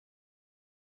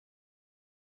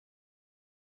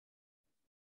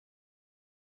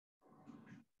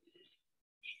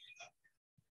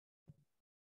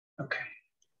Okay.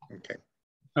 Okay.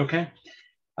 Okay.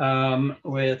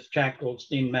 With Jack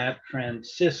Goldstein, Matt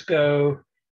Francisco,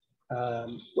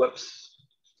 whoops.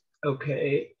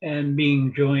 Okay, and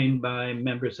being joined by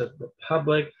members of the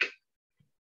public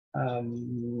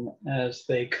as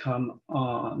they come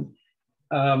on.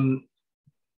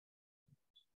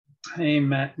 Hey,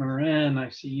 Matt Moran, I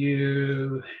see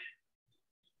you.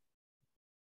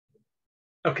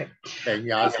 Okay. And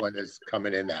Yaslin is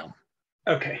coming in now.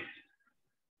 Okay.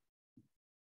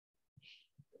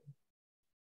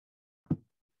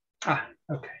 Ah,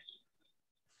 okay.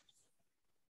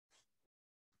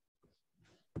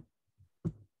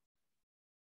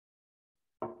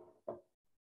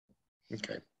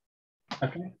 Okay.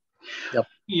 Okay. Yep.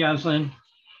 Yaslin,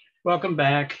 welcome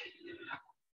back.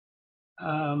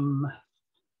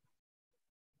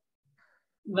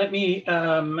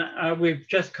 We've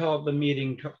just called the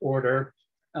meeting to order.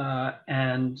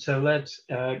 And so let's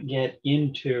get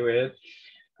into it.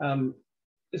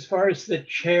 As far as the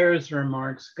chair's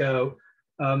remarks go,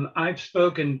 I've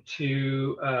spoken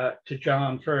to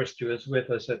John first, who is with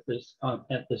us at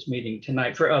this meeting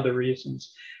tonight for other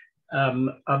reasons,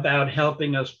 about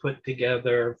helping us put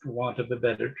together, for want of a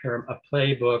better term, a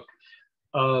playbook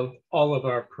of all of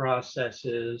our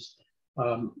processes,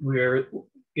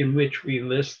 in which we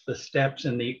list the steps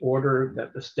in the order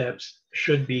that the steps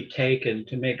should be taken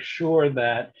to make sure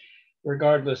that,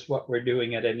 regardless what we're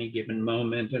doing at any given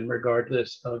moment and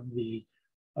regardless of the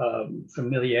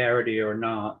familiarity or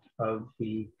not of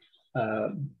the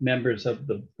members of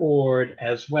the board,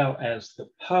 as well as the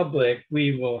public,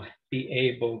 we will be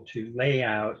able to lay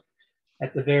out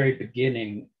at the very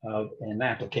beginning of an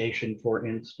application, for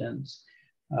instance,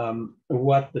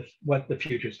 what the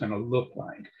future is going to look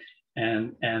like,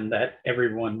 and that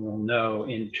everyone will know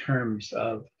in terms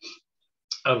of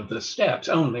the steps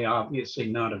only,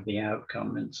 obviously not of the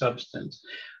outcome and substance.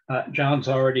 John's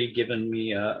already given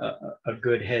me a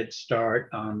good head start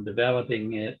on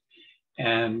developing it,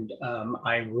 and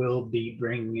I will be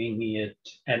bringing it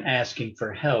and asking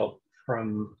for help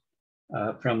from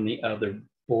the other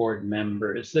board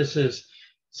members. This is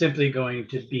simply going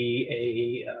to be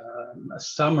a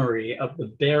summary of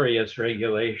the various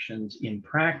regulations in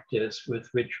practice with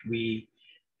which we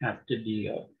have to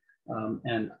deal.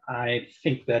 And I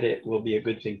think that it will be a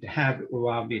good thing to have. It will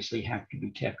obviously have to be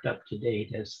kept up to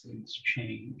date as things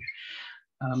change.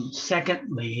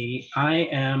 Secondly, I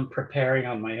am preparing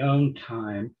on my own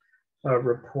time a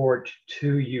report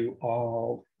to you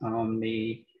all on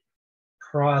the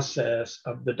process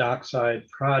of the Dockside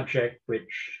project,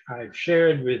 which I've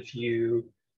shared with you,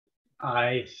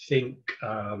 I think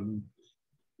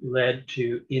led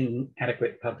to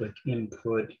inadequate public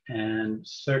input and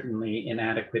certainly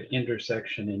inadequate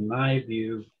intersection, in my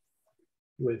view,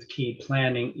 with key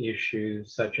planning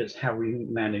issues such as how we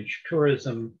manage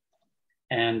tourism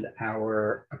and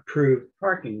our approved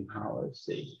parking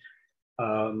policy.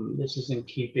 This is in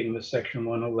keeping with Section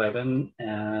 111,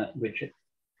 which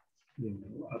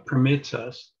permits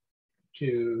us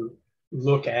to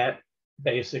look at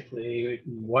basically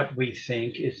what we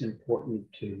think is important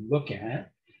to look at.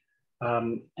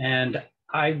 And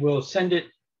I will send it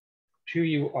to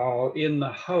you all in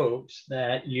the hopes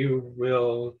that you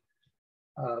will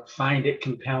find it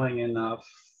compelling enough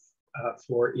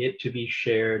for it to be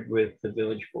shared with the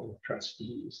Village Board of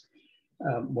Trustees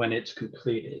when it's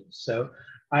completed. So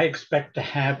I expect to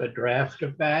have a draft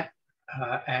of that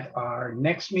at our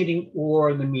next meeting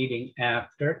or the meeting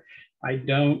after. I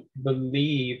don't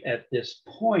believe at this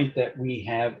point that we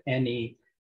have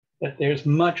that there's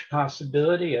much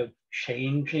possibility of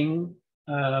changing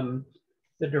the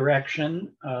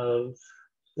direction of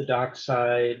the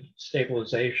Dockside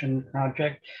stabilization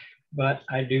project, but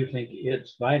I do think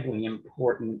it's vitally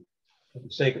important for the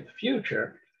sake of the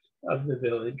future of the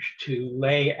village to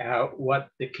lay out what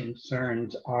the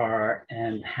concerns are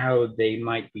and how they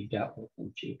might be dealt with in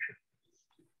the future.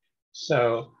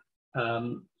 So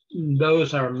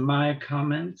those are my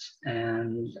comments,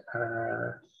 and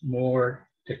more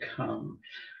to come.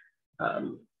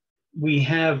 We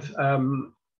have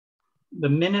the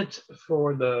minutes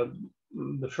for the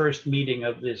first meeting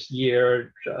of this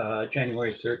year,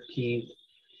 January 13th,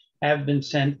 have been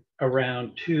sent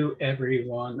around to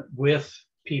everyone with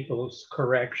people's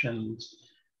corrections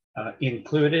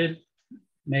included,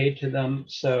 made to them.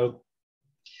 So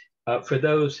for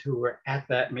those who were at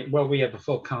that meeting, well, we have a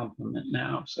full complement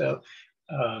now, so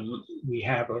we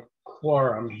have a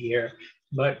quorum here.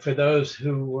 But for those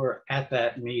who were at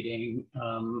that meeting,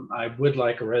 I would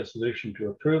like a resolution to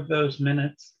approve those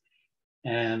minutes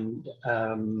and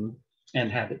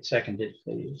have it seconded,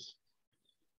 please.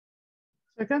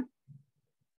 Second.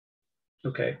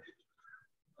 Okay,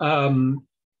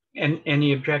 And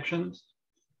any objections?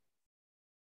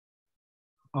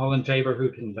 All in favor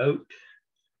who can vote?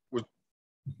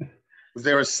 Was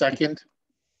there a second?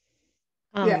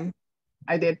 Yeah,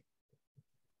 I did.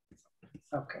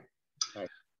 Okay. Right.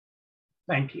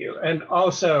 Thank you. And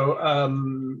also,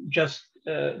 just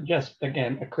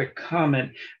again, a quick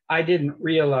comment. I didn't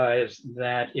realize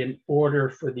that in order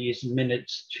for these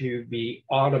minutes to be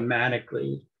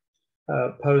automatically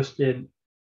posted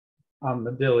on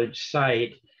the village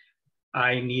site,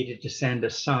 I needed to send a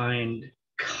signed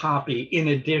copy in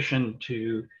addition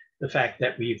to the fact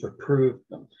that we've approved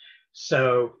them.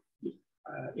 So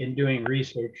in doing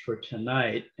research for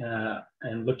tonight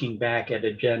and looking back at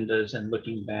agendas and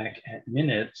looking back at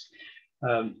minutes,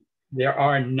 there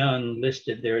are none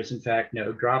listed. There is in fact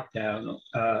no drop down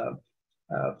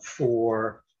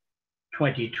for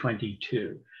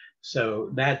 2022.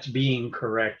 So that's being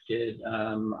corrected.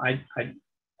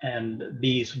 And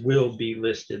these will be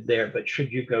listed there, but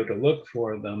should you go to look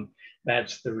for them,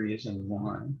 that's the reason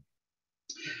why.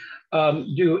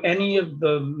 Do any of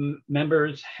the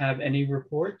members have any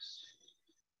reports?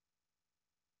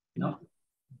 No?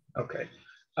 Okay.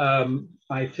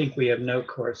 I think we have no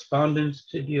correspondence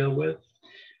to deal with.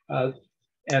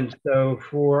 And so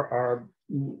for our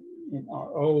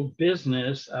old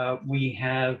business, we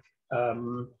have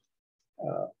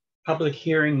public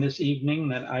hearing this evening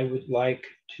that I would like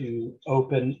to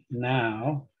open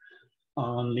now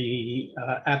on the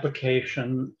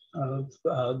application of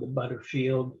the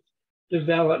Butterfield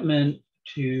development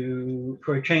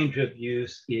for a change of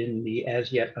use in the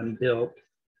as yet unbuilt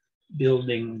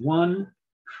building 1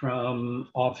 from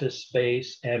office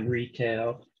space and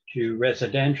retail to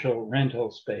residential rental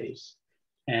space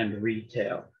and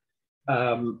retail.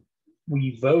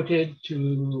 We voted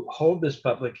to hold this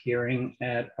public hearing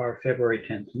at our February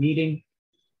 10th meeting.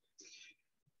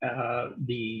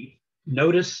 The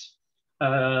notice,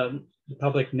 the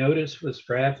public notice was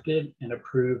drafted and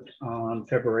approved on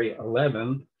February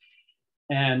 11th.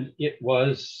 And it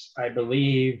was, I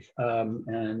believe,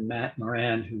 and Matt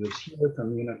Moran, who is here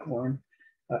from Unicorn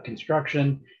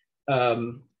Construction,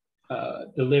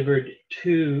 delivered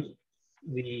to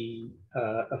the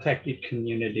affected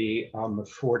community on the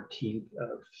 14th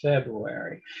of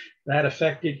February. That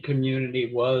affected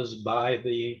community was, by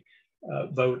the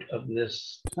vote of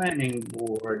this planning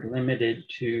board, limited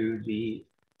to the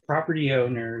property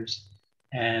owners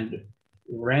and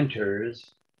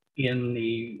renters in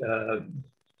the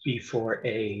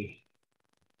B4A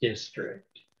district.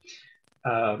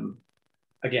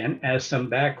 Again, as some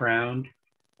background,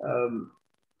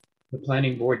 the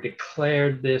planning board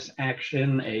declared this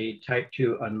action a type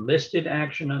 2 unlisted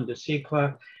action under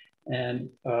CEQA, and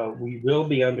we will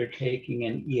be undertaking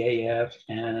an EAF,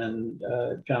 and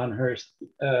John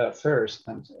First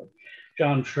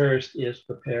is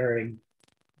preparing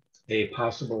a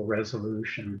possible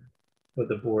resolution for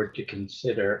the board to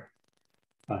consider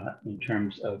in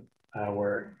terms of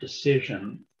our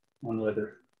decision on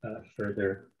whether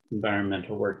further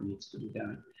environmental work needs to be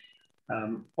done.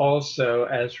 Also,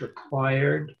 as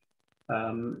required,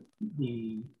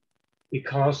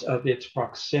 because of its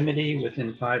proximity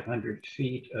within 500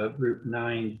 feet of Route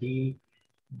 9D,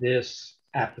 this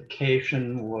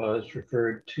application was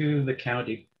referred to the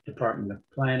County Department of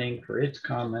Planning for its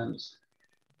comments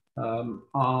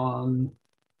on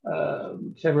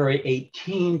February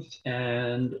 18th,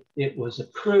 and it was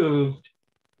approved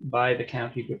by the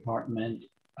County Department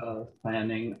of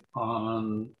Planning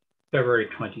on February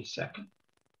 22nd.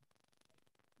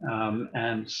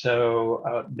 And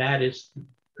so that is the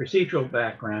procedural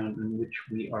background in which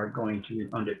we are going to,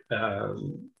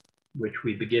 which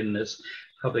we begin this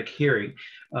public hearing.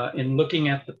 In looking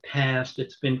at the past,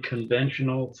 it's been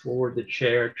conventional for the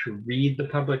chair to read the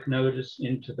public notice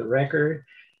into the record.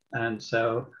 And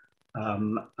so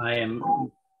I am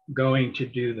going to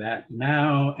do that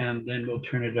now, and then we'll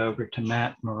turn it over to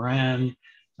Matt Moran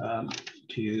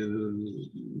to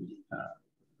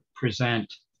present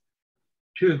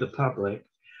to the public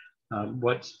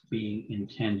what's being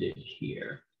intended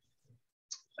here.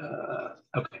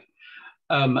 Okay.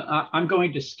 I'm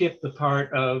going to skip the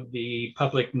part of the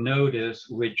public notice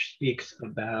which speaks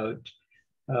about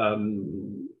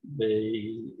the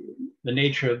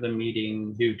nature of the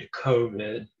meeting due to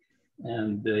COVID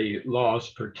and the laws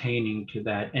pertaining to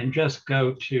that, and just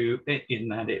go to, in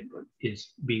that it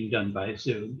is being done by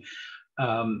Zoom,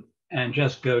 and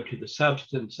just go to the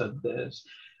substance of this.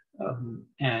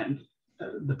 And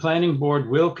The planning board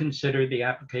will consider the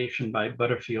application by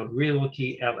Butterfield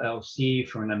Realty LLC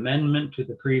for an amendment to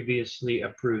the previously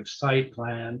approved site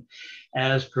plan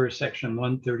as per section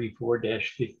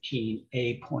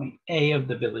 134-15A.A of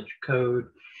the village code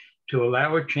to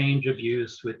allow a change of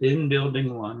use within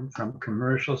building 1 from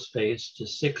commercial space to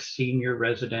 6 senior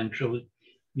residential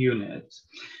units.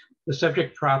 The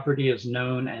subject property is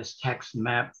known as tax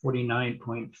map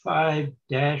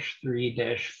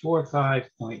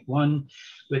 49.5-3-45.1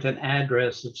 with an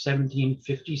address of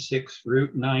 1756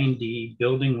 Route 9D,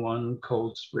 Building 1,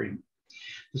 Cold Spring.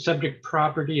 The subject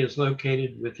property is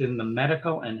located within the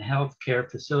Medical and Healthcare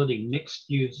Facility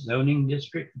Mixed-Use Zoning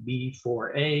District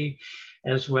B4A,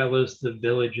 as well as the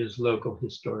village's local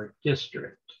historic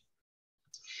district.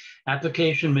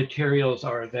 Application materials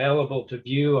are available to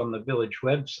view on the village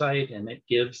website, and it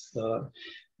gives the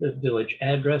village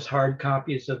address. Hard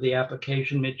copies of the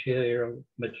application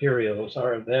materials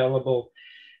are available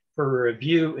for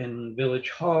review in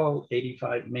Village Hall,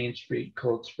 85 Main Street,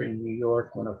 Cold Spring, New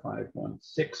York,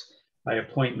 10516. By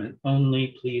appointment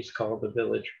only, please call the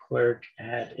village clerk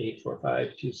at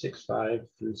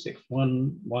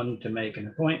 845-265-3611 to make an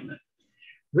appointment.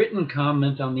 Written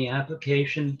comment on the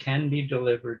application can be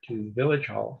delivered to Village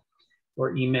Hall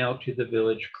or emailed to the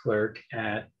village clerk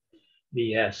at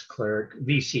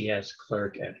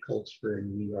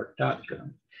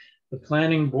vcsclerk@coldspringnewyork.gov. The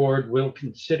planning board will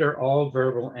consider all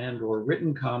verbal and/or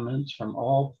written comments from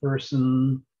all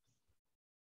persons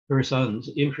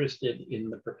interested in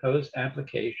the proposed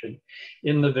application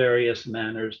in the various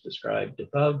manners described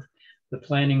above. The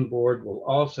planning board will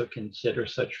also consider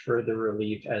such further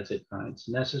relief as it finds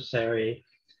necessary.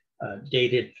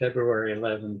 Dated February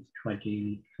 11th,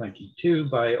 2022,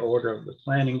 by order of the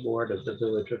planning board of the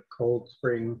village of Cold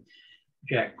Spring,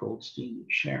 Jack Goldstein,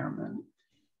 chairman.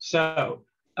 So,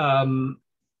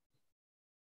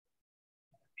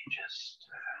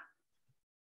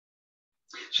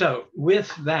 so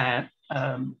with that,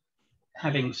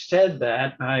 having said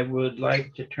that, I would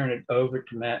like to turn it over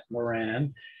to Matt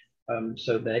Moran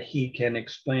so that he can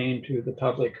explain to the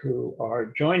public who are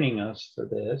joining us for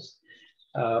this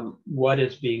what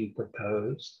is being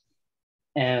proposed.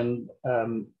 And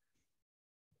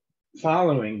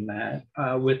following that,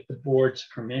 with the board's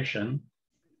permission,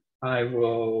 I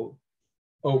will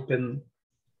open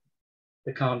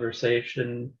the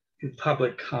conversation to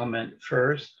public comment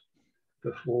first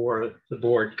before the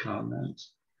board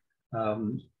comments.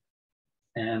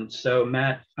 And so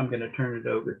Matt, I'm going to turn it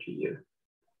over to you.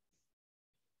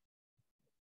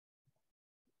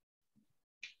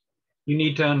 You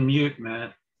need to unmute,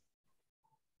 Matt.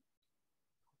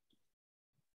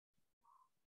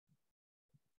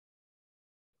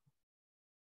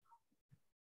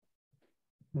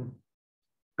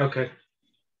 Okay.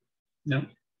 No.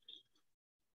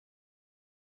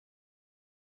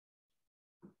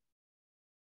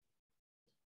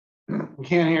 We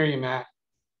can't hear you, Matt.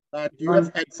 Do you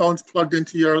have headphones plugged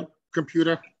into your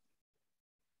computer?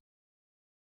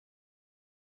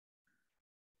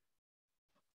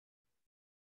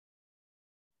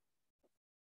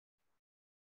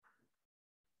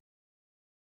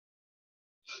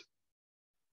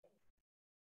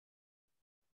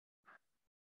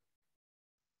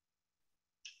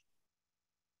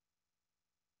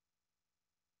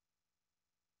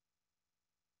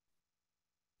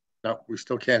 No, we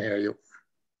still can't hear you.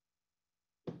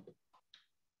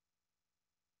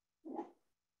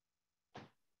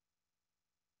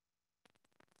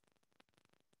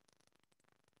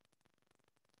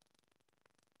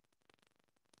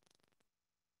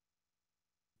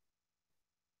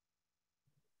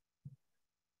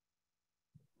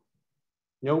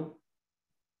 Nope.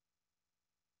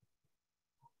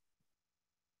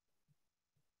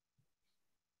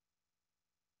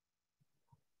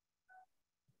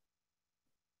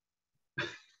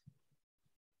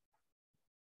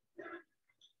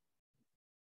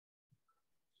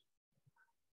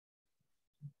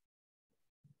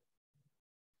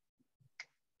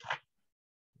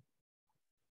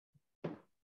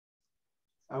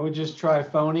 I would just try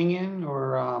phoning in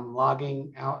or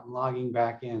logging out and logging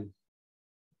back in.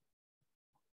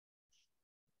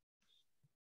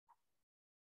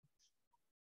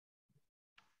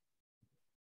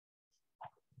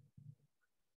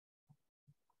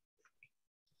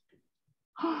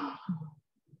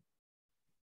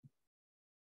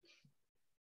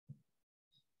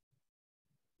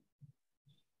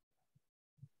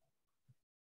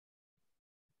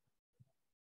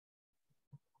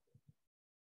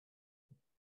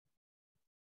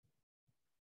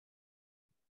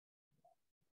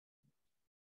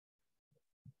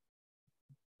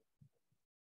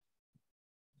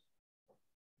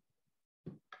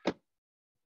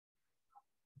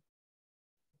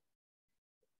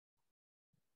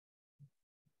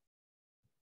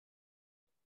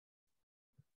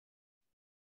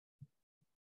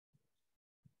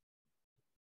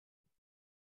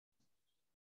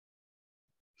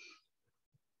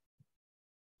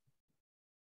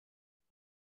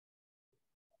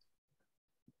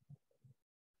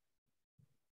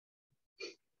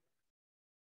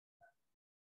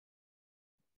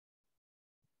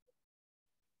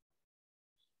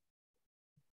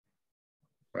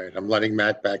 Right, I'm letting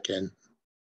Matt back in.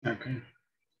 Okay.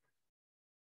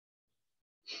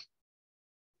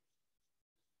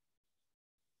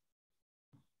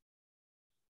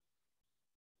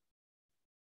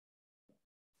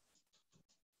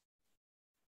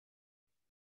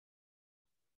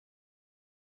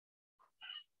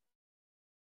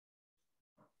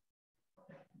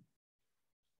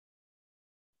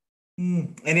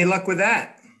 Any luck with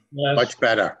that? Yes. Much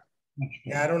better.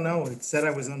 Yeah, I don't know. It said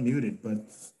I was unmuted,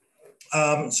 but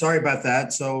sorry about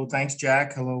that. So thanks,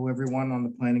 Jack. Hello, everyone on the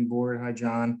planning board. Hi,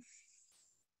 John.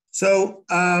 So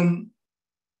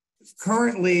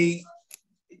currently,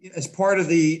 as part of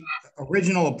the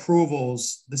original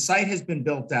approvals, the site has been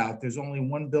built out. There's only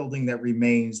one building that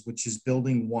remains, which is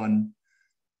Building 1.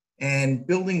 And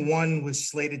Building 1 was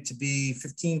slated to be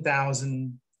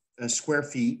 15,000 square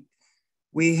feet.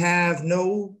 We have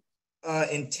no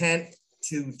intent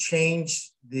to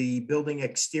change the building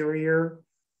exterior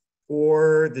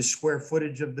or the square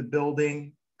footage of the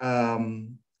building.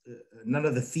 None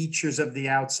of the features of the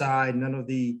outside, none of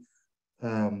the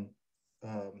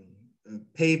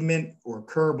pavement or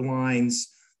curb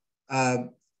lines.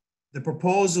 The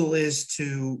proposal is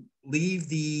to leave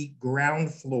the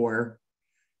ground floor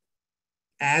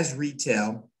as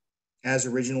retail, as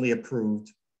originally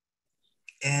approved,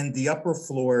 and the upper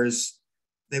floors,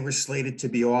 they were slated to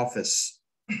be office.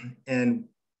 And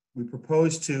we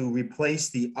propose to replace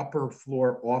the upper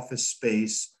floor office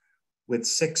space with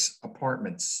 6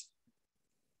 apartments.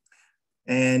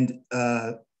 And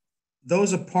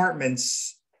those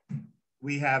apartments,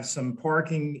 we have some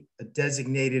parking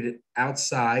designated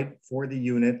outside for the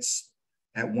units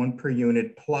at 1 per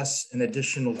unit, plus an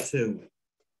additional 2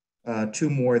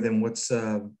 more than what's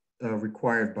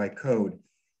required by code.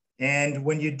 And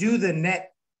when you do the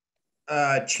net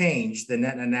change, the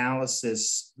net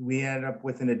analysis, we end up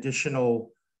with an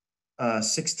additional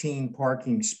 16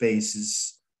 parking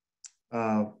spaces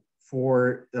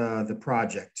for the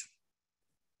project.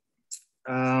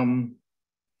 It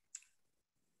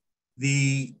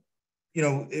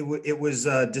was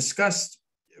discussed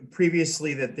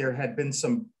previously that there had been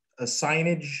some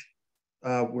signage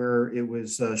where it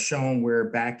was shown where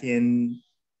back in,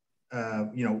 I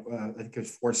think it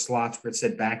was 4 slots where it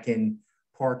said back in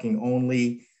parking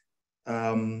only.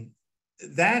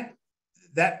 That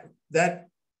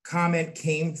comment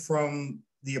came from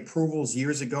the approvals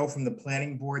years ago from the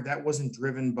planning board. That wasn't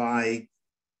driven by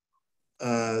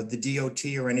the DOT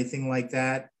or anything like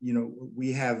that.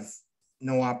 We have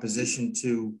no opposition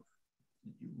to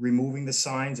removing the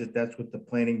signs if that's what the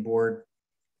planning board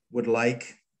would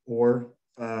like, or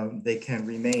they can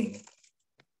remain.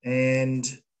 And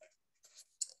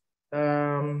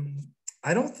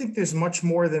I don't think there's much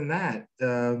more than that,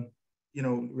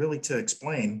 really to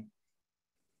explain.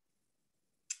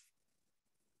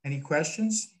 Any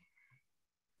questions?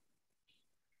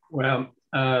 Well,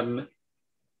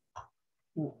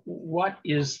 what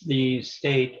is the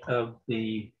state of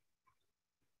the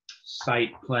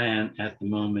site plan at the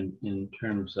moment in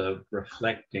terms of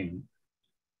reflecting?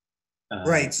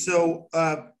 Right, so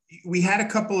we had a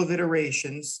couple of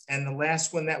iterations, and the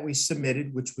last one that we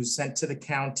submitted, which was sent to the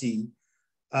county,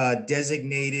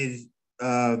 designated,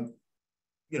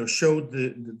 showed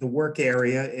the work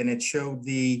area, and it showed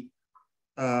the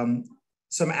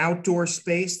some outdoor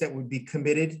space that would be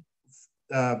committed,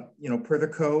 per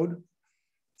the code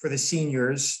for the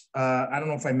seniors. I don't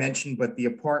know if I mentioned, but the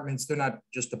apartments, they're not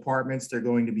just apartments, they're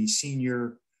going to be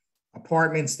senior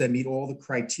apartments that meet all the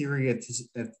criteria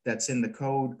that's in the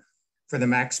code for the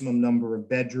maximum number of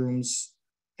bedrooms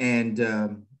and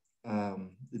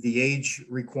the age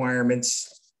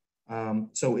requirements.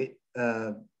 So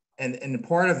and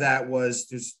part of that was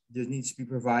there needs to be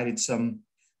provided some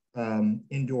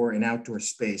indoor and outdoor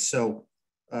space. So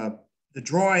the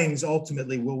drawings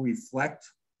ultimately will reflect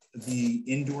the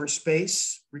indoor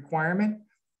space requirement,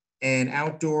 and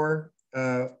outdoor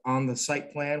on the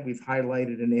site plan, we've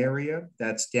highlighted an area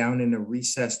that's down in a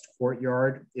recessed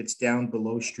courtyard. It's down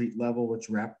below street level. It's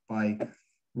wrapped by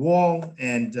wall,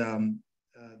 and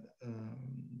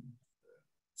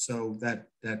so that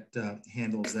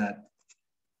handles that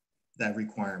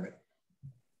requirement.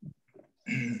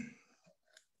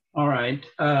 All right.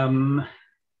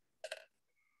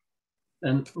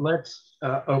 And let's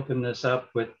open this up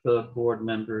with the board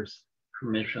members'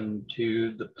 permission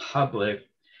to the public.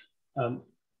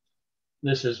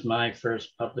 This is my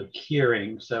first public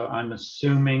hearing, so I'm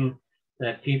assuming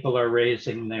that people are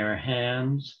raising their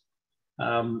hands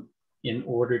in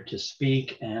order to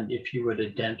speak. And if you would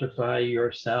identify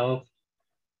yourself,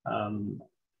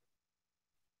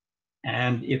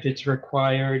 And if it's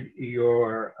required,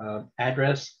 your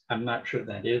address, I'm not sure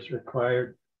that is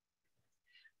required.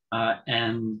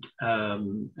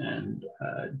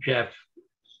 Jeff,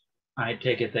 I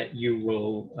take it that you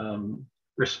will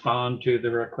respond to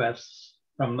the requests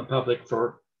from the public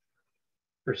for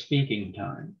speaking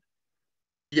time.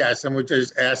 Yes, and we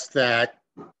just ask that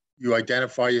you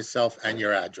identify yourself and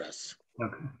your address.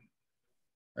 Okay.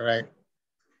 All right.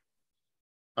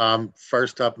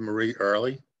 First up, Marie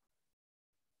Early.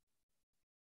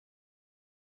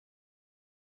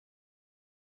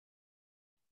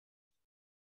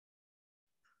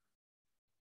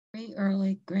 Very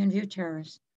early, Grandview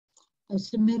Terrace. I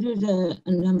submitted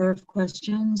a number of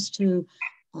questions to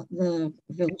the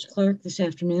village clerk this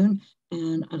afternoon,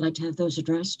 and I'd like to have those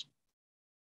addressed.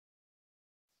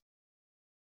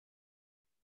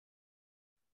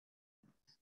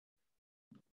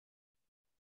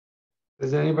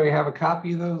 Does anybody have a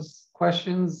copy of those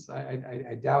questions?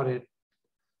 I doubt it. It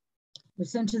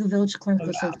was sent to the village clerk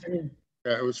this afternoon.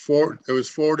 Yeah, it was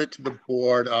forwarded to the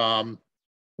board.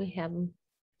 We have them.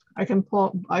 I can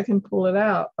pull it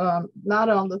out. Not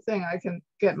on the thing. I can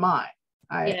get mine.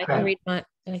 Yeah, I can read mine.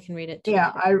 I can read it too.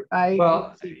 Yeah,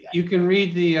 Well, you can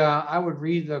read the, I would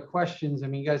read the questions. I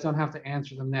mean, you guys don't have to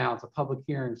answer them now. It's a public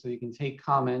hearing, so you can take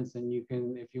comments and you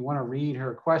can, if you want to read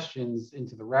her questions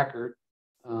into the record,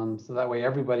 so that way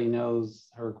everybody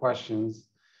knows her questions.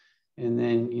 And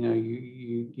then, you know,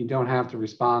 you don't have to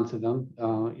respond to them.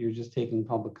 You're just taking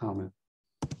public comment.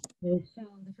 Okay, so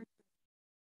the first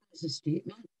is a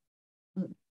statement.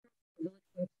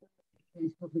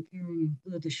 Today's public hearing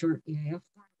include the short EAF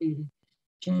form dated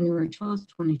January 12th,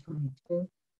 2022.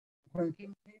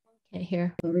 Parking table. Can't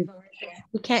hear. Revised.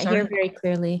 We can't Sorry. hear very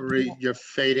clearly. Marie, you're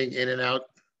fading in and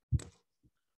out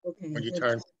Okay. when you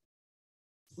turn.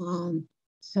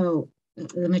 So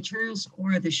the materials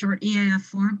or the short EAF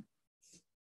form,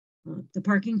 the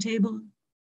parking table,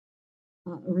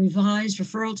 a revised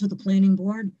referral to the planning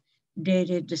board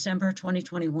dated December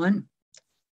 2021,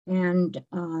 and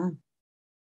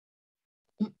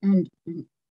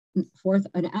fourth,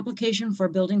 an application for a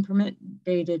building permit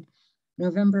dated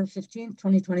November 15th,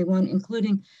 2021,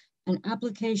 including an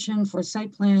application for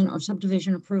site plan or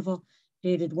subdivision approval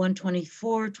dated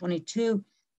 1/24/22,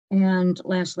 and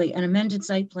lastly, an amended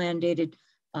site plan dated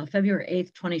February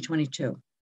 8th, 2022.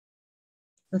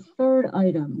 The third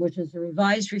item, which is a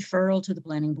revised referral to the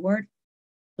planning board,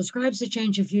 describes the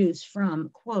change of use from,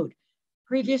 quote,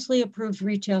 previously approved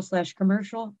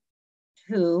retail/commercial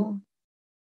to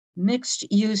mixed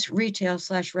use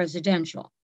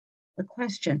retail/residential. The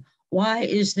question, why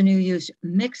is the new use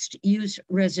mixed use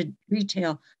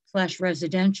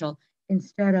retail/residential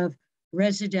instead of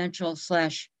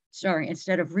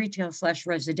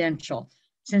retail/residential,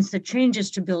 since the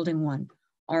changes to building one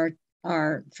are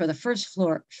for the first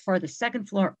floor, for the second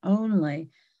floor only,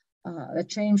 a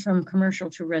change from commercial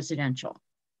to residential.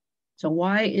 So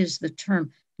why is the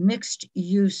term mixed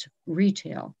use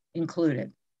retail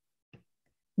included?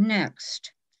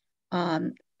 Next,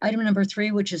 item number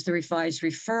 3, which is the revised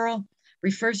referral,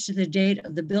 refers to the date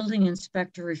of the building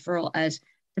inspector referral as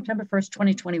September 1st,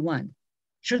 2021.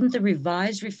 Shouldn't the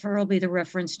revised referral be the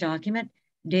reference document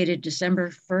dated December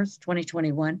 1st,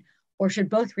 2021, or should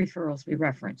both referrals be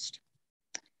referenced?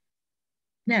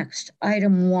 Next,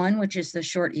 item 1, which is the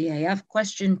short EAF.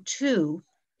 Question 2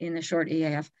 in the short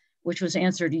EAF, which was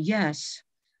answered yes,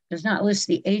 does not list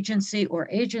the agency or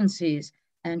agencies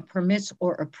and permits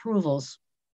or approvals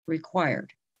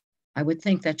required. I would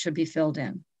think that should be filled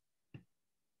in.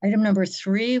 Item number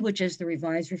 3, which is the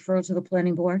revised referral to the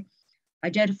planning board,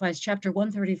 identifies chapter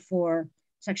 134,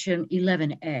 section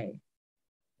 11A.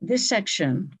 This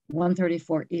section,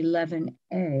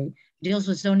 134.11a, deals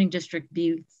with zoning district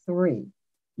B3,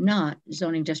 not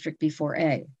zoning district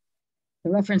B4A. The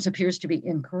reference appears to be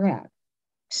incorrect.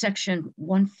 Section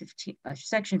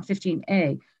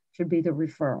 15A should be the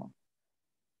referral.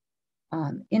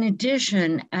 In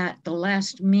addition, at the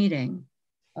last meeting,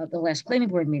 the last planning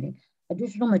board meeting,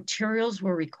 additional materials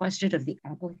were requested of the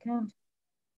applicant.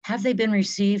 Have they been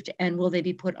received, and will they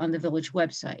be put on the village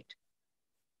website?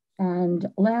 And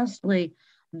lastly,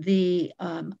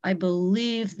 I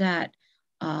believe that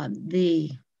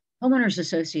the Homeowners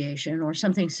Association or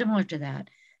something similar to that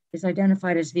is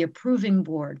identified as the approving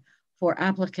board for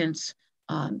applicants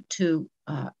to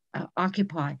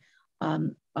occupy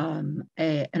an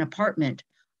apartment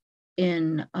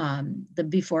in the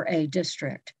B4A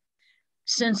district.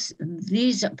 Since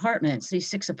these apartments, these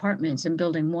 6 apartments in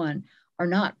building 1 are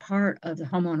not part of the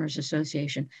Homeowners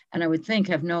Association, and I would think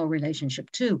have no relationship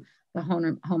to the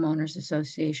Homeowners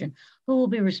Association, who will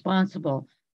be responsible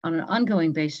on an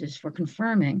ongoing basis for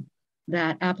confirming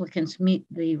that applicants meet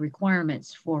the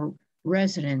requirements for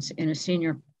residents in a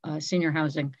senior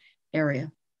housing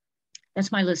area.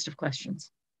 That's my list of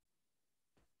questions.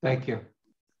 Thank you.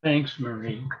 Thanks,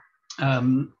 Marie.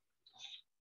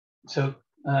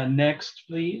 Next,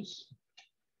 please.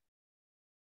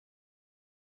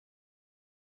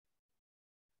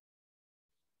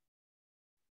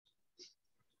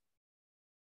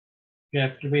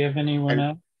 Jeff, do we have anyone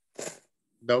else?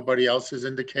 Nobody else is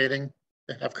indicating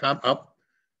they have come up.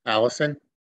 Allison?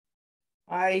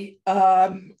 I'm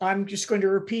just going to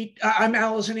repeat. I'm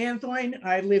Allison Anthine.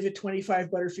 I live at 25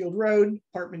 Butterfield Road,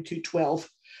 apartment 212.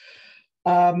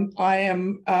 I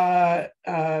am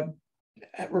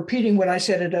repeating what I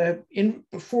said at a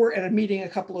meeting a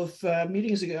couple of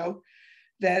meetings ago.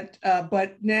 That,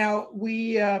 but now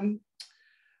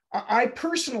I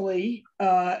personally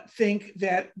think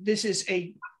that this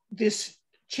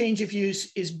change of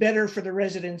use is better for the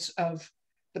residents of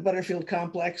the Butterfield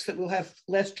complex, that will have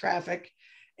less traffic.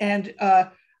 And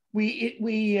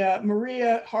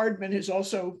Maria Hardman is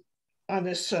also on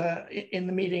this in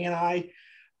the meeting, and I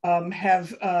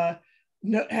have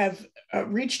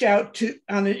reached out to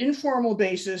on an informal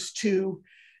basis to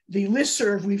the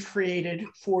listserv we've created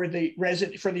for the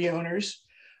owners.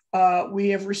 We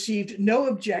have received no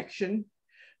objection,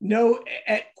 no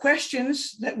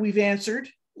questions that we've answered,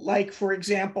 like, for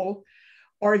example,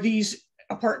 are these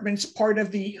apartments part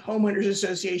of the homeowners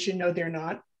association? No, they're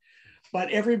not.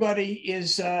 But everybody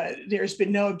is, there's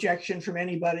been no objection from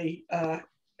anybody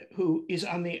who is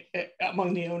on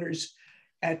among the owners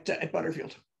at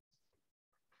Butterfield.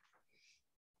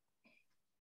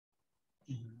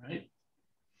 All right.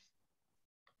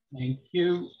 Thank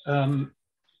you.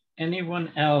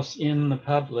 Anyone else in the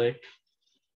public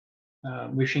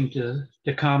wishing to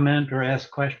comment or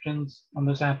ask questions on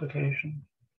this application?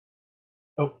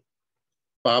 Oh.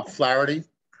 Bob Flaherty.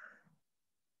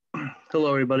 Hello,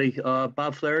 everybody.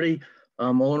 Bob Flaherty.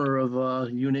 I'm owner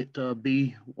of Unit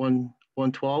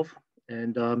B112,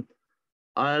 and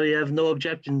I have no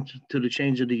objection to the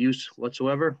change of the use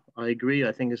whatsoever. I agree.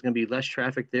 I think it's going to be less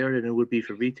traffic there than it would be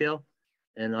for retail,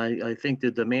 and I think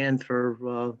the demand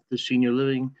for the senior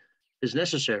living is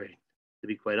necessary. To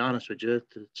be quite honest with you,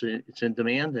 it's in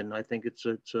demand, and I think it's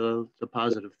a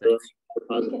positive thing.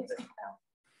 Okay.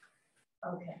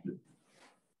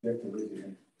 Okay.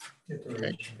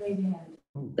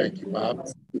 Thank you, Bob.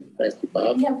 Thank you,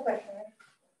 Bob. You have a question, right?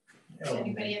 Does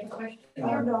anybody have a question? I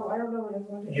don't know what I'm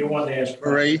going to do. You want to ask?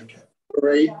 Marie,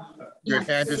 your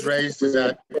hand is raised. Is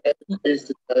that?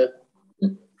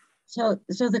 So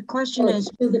the question is,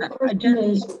 I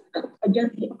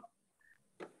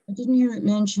didn't hear it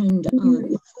mentioned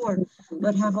before,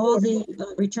 but have all the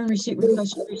return receipt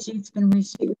receipts been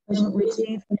received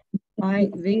by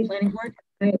the planning board?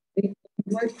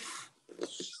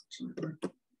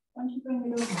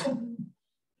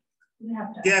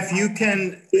 Jeff, you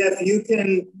can.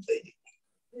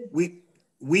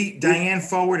 Diane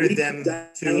forwarded them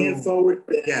to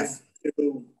Jeff.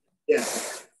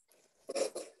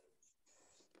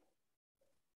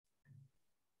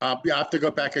 You have to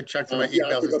go back and check my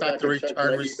emails. It's not the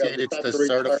return receipt, it's the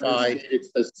certified,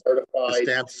 the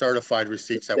stamped certified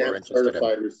receipts that we're interested in.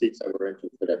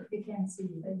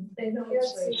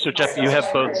 So Jeff, you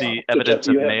have both the evidence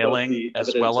of mailing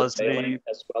as well as any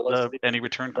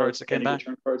return cards that came back?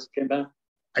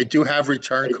 I do have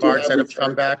return cards that have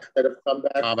come back.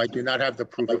 I do not have the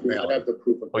proof of mailing.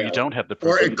 Oh, you don't have the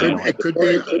proof Or of mailing. it could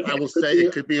be, I will say,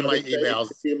 it could be in my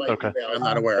emails. Okay. I'm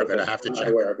not aware of it. I have to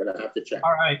check.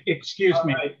 All right, excuse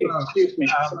me. I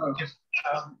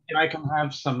can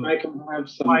have some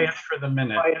quiet for the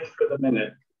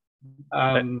minute.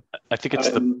 I think it's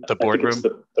the boardroom.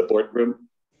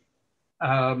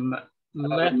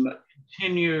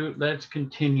 Let's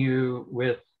continue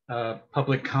with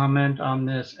public comment on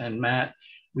this, and Matt,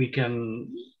 we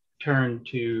can turn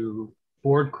to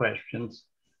board questions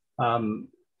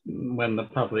when the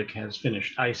public has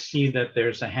finished. I see that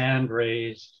there's a hand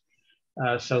raised.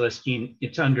 Celestine,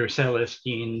 it's under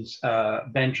Celestine's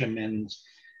Benjamin's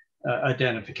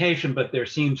identification, but there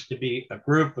seems to be a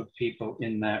group of people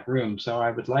in that room. So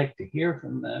I would like to hear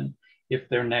from them if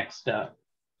they're next up.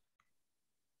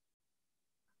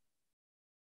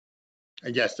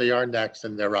 And yes, they are next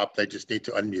and they're up. They just need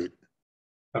to unmute.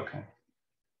 Okay.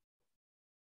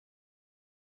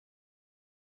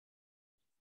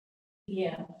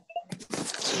 Yeah.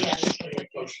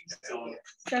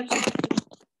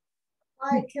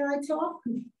 Hi, can I talk?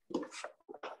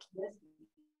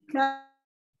 Can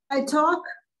I talk?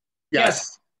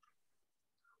 Yes.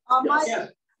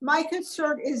 My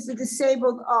concern is the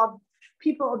disabled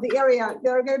people of the area.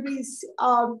 There are going to be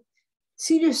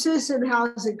senior citizen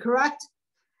housing, correct?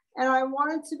 And I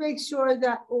wanted to make sure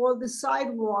that all the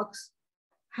sidewalks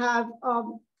have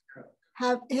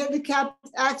handicapped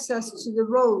access to the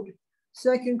road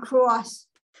so they can cross.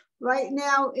 Right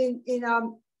now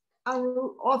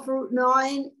off Route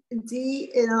 9D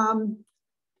in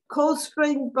Cold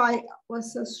Spring by,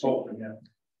 what's that street?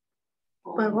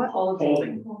 By what?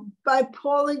 By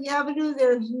Pauling Avenue,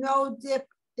 there's no dip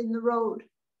in the road.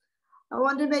 I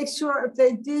wanted to make sure if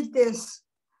they did this,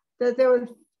 that they would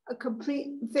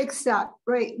fix that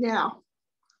right now.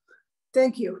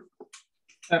 Thank you.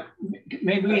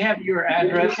 May we have your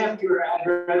address?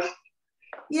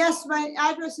 Yes, my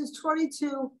address is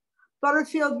 22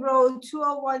 Butterfield Road,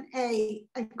 201A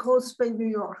at Cold Spring, New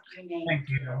York. Thank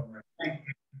you.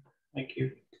 Thank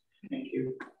you. Thank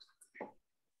you.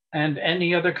 And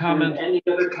any other comments?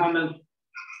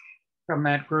 From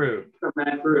that group?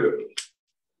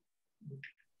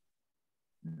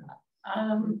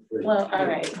 Well, all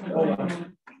right.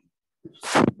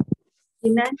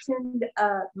 You mentioned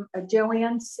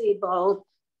Joanne Siebold,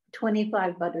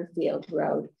 25 Butterfield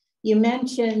Road. You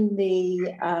mentioned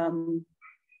the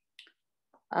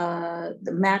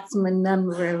maximum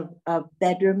number of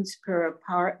bedrooms per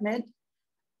apartment.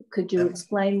 Could you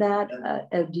explain that?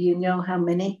 Do you know how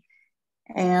many?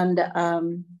 And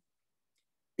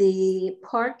the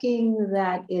parking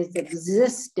that is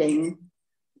existing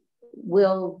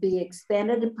will be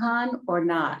expanded upon or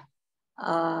not?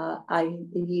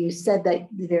 You said that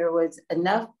there was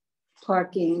enough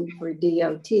parking for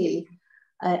DOT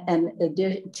and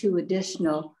two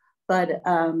additional, but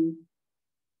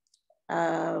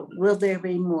will there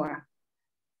be more?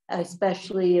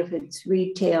 Especially if it's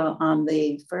retail on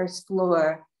the first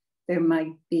floor, there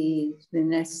might be the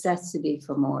necessity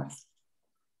for more.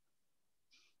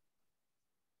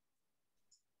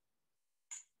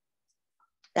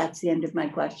 That's the end of my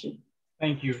question.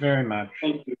 Thank you very much.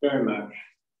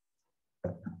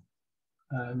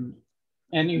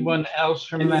 Anyone else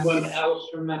from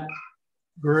that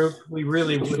group? We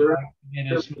really would like to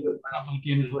get as much public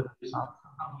input as possible.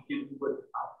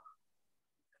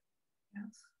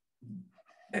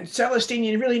 And Celestine,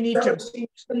 you really need to,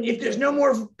 if there's no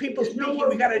more people speaking,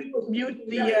 we got to mute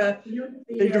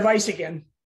the device again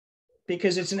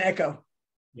because it's an echo.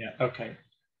 Yeah, okay.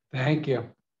 Thank you.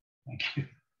 Thank you.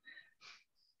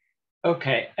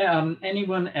 Okay,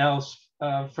 anyone else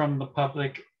from the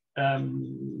public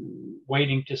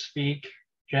waiting to speak?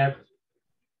 Jeff?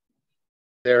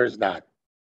 There is not.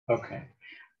 Okay.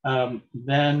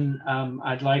 Then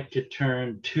I'd like to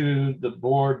turn to the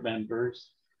board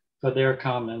members for their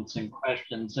comments and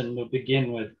questions. And we'll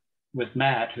begin with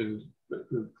Matt, who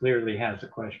clearly has a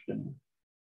question.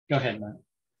 Go ahead, Matt.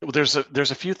 Well, there's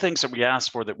a few things that we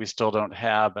asked for that we still don't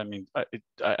have. I mean,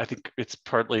 I think it's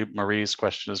partly Marie's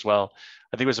question as well.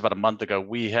 I think it was about a month ago.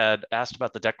 We had asked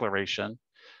about the declaration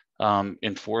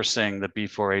enforcing the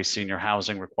B4A senior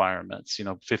housing requirements. You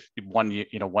know,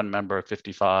 one member of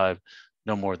 55,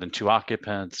 no more than 2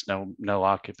 occupants, no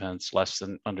occupants less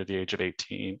than under the age of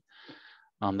 18.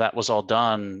 That was all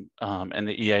done, and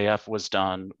the EAF was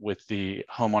done with the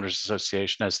Homeowners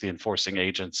Association as the enforcing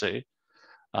agency.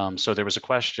 So there was a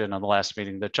question on the last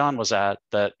meeting that John was at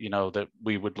that, you know, that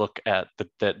we would look at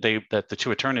that the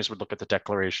 2 attorneys would look at the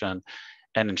declaration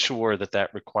and ensure that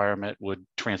that requirement would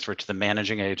transfer to the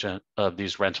managing agent of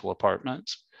these rental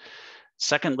apartments.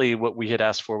 Secondly, what we had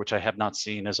asked for, which I have not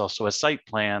seen, is also a site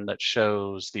plan that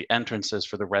shows the entrances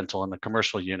for the rental and the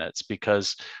commercial units,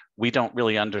 because we don't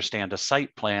really understand a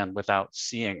site plan without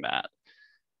seeing that.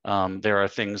 There are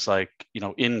things like, you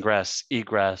know, ingress,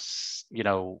 egress, you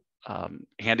know,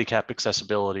 handicap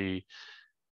accessibility,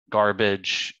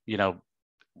 garbage, you know,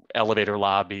 elevator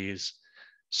lobbies.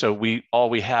 So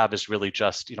all we have is really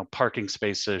just, you know, parking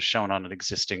spaces shown on an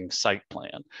existing site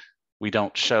plan. We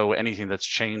don't show anything that's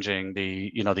changing the,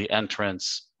 you know, the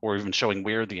entrance or even showing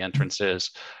where the entrance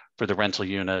is for the rental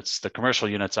units. The commercial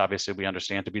units, obviously, we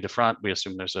understand to be the front. We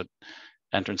assume there's an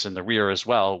entrance in the rear as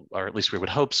well, or at least we would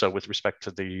hope so with respect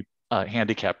to the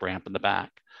handicap ramp in the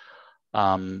back.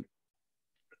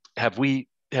 Have we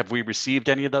received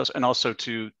any of those? And also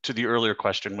to the earlier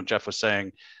question, when Jeff was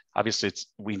saying, obviously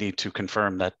we need to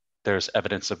confirm that there's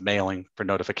evidence of mailing for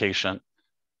notification.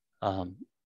 You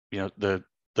know,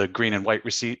 the green and white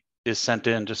receipt is sent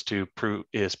in just to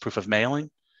proof of mailing.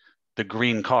 The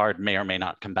green card may or may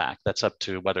not come back. That's up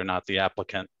to whether or not the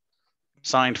applicant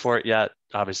signed for it yet.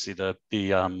 Obviously not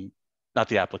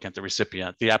the applicant, the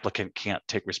recipient. The applicant can't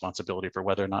take responsibility for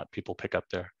whether or not people pick up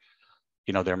their,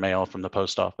 you know, their mail from the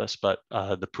post office, but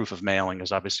the proof of mailing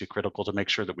is obviously critical to make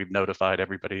sure that we've notified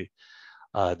everybody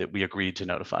that we agreed to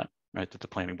notify, right? That the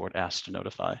planning board asked to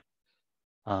notify.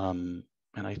 And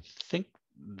I think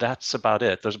that's about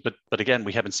it. But again,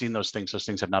 we haven't seen those things. Those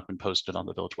things have not been posted on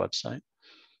the village website.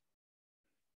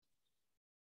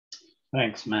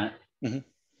 Thanks, Matt.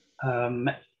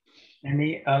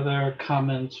 Any other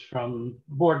comments from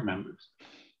board members?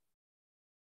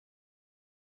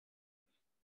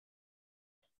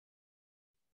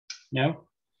 No?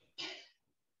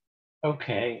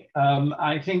 Okay,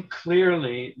 I think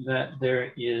clearly that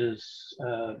there is,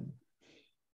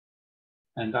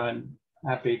 and I'm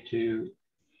happy to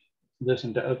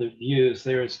listen to other views,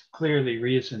 there is clearly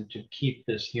reason to keep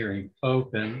this hearing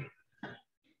open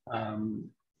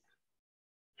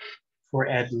for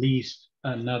at least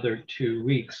another 2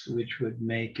 weeks, which would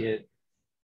make it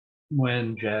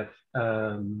when, Jeff?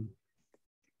 24th.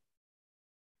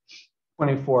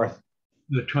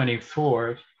 The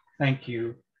 24th, thank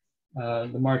you.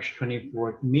 The March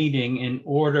 24th meeting, in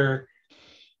order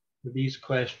for these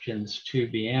questions to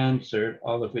be answered,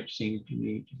 all of which seem to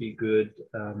me to be good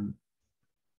and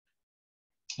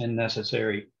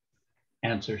necessary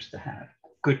answers to have.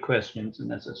 Good questions and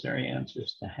necessary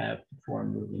answers to have before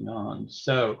moving on.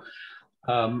 So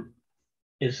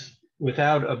is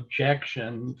without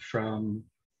objection from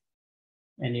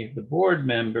any of the board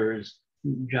members,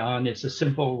 John, is a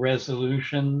simple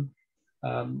resolution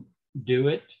do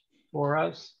it for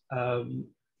us?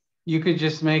 You could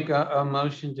just make a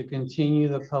motion to continue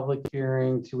the public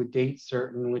hearing to a date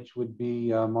certain, which would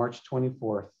be March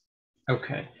 24th.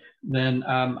 Okay, then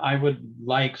I would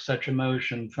like such a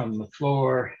motion from the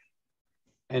floor.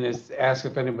 And it's ask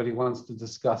if anybody wants to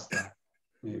discuss that,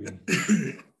 maybe.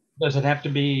 Does it have to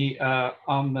be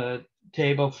on the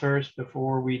table first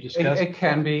before we discuss? It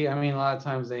can be. I mean, a lot of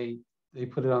times they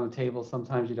put it on the table.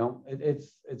 Sometimes you don't.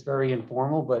 It's very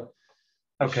informal, but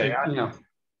okay, should,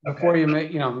 before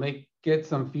you get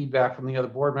some feedback from the other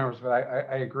board members. But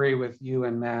I agree with you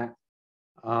and Matt.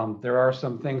 There are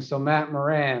some things. So Matt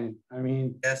Moran, I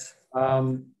mean, yes.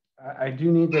 I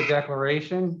do need the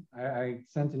declaration. I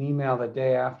sent an email the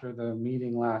day after the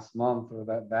meeting last month, or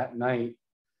that night.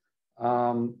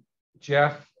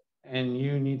 Jeff and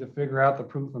you need to figure out the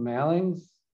proof of mailings,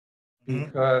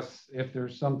 because if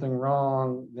there's something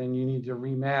wrong, then you need to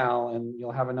remail, and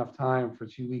you'll have enough time for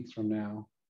 2 weeks from now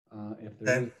if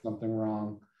there is something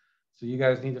wrong. So you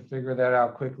guys need to figure that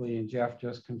out quickly, and Jeff,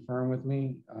 just confirm with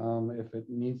me if it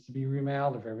needs to be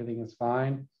remailed, if everything is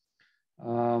fine.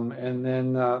 And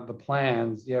then the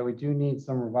plans, yeah, we do need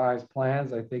some revised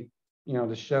plans, I think,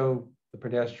 to show the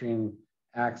pedestrian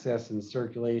access and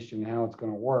circulation, how it's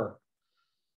going to work.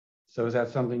 So is that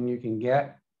something you can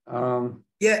get?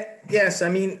 Yes. I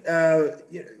mean,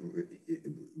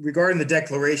 regarding the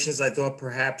declarations, I thought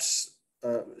perhaps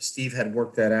Steve had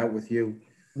worked that out with you.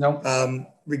 No.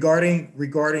 Regarding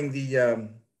the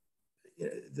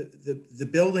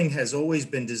building has always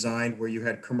been designed where you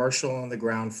had commercial on the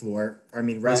ground floor. I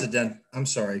mean, retail,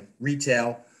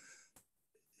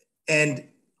 and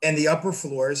the upper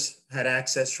floors had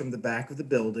access from the back of the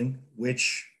building,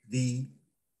 which the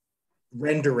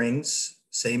renderings,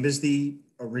 same as the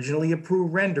originally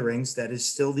approved renderings, that is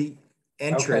still the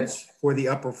entrance for the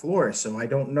upper floor. So I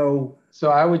don't know. So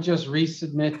I would just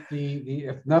resubmit the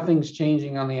if nothing's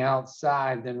changing on the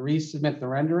outside, then resubmit the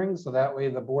renderings, so that way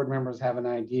the board members have an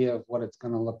idea of what it's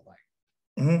going to look like.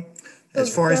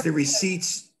 As far as the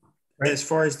receipts,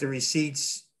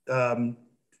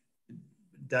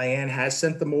 Diane has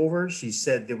sent them over. She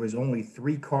said there was only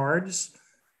 3 cards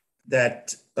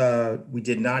that we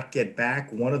did not get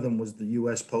back. One of them was the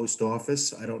U.S. Post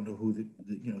Office. I don't know who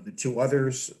the 2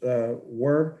 others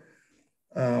were.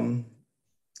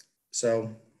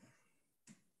 So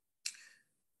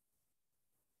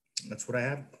that's what I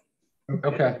have.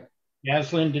 Okay.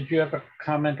 Yaslin, did you have a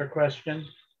comment or question?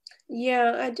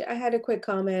 Yeah, I had a quick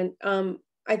comment.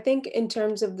 I think in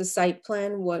terms of the site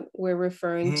plan, what we're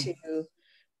referring to,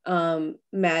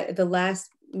 Matt, at the last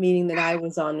meeting that I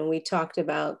was on, when we talked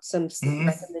about some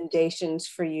recommendations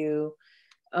for you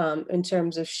in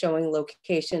terms of showing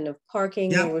location of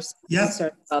parking. We were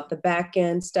concerned about the back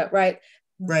end stuff, right?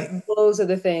 Right. Those are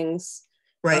the things.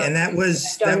 Right, and that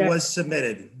was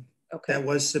submitted. Okay. That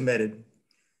was submitted.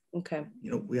 Okay.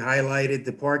 We highlighted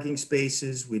the parking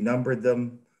spaces, we numbered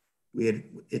them.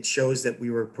 It shows that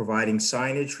we were providing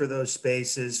signage for those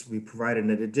spaces. We provided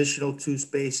an additional 2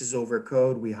 spaces over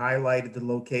code. We highlighted the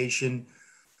location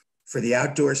for the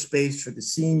outdoor space for the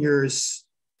seniors.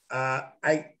 I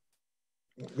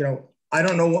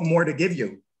don't know what more to give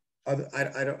you. I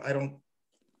don't.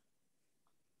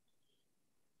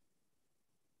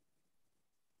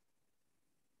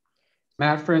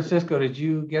 Matt Francisco, did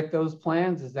you get those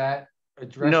plans? Is that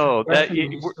addressed? No,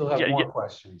 you still have more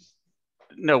questions.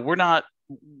 No, we're not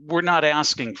we're not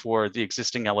asking for the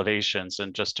existing elevations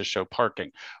and just to show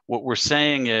parking. What we're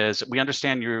saying is we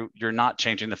understand you're not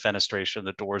changing the fenestration,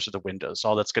 the doors or the windows,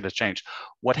 all that's going to change.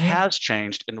 What has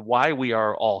changed and why we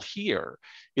are all here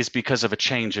is because of a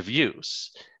change of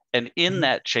use. And in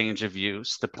that change of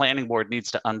use, the planning board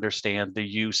needs to understand the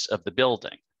use of the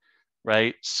building,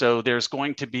 right? So there's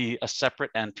going to be a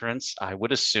separate entrance, I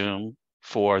would assume,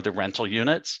 for the rental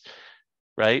units,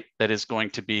 right? That is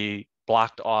going to be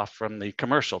blocked off from the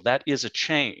commercial. That is a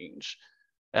change.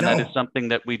 And that is something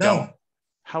that we don't,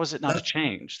 how is it not a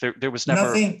change? There was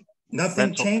never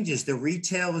nothing changes. The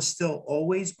retail has still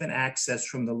always been accessed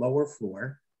from the lower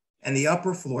floor, and the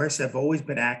upper floors have always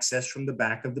been accessed from the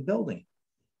back of the building.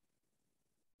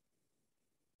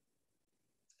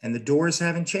 And the doors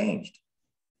haven't changed.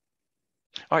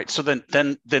 All right, so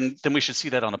then we should see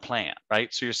that on a plan,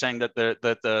 right? So you're saying that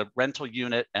the rental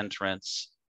unit entrance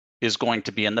is going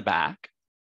to be in the back,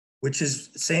 which is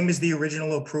same as the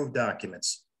original approved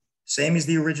documents, same as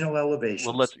the original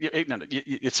elevation. Well,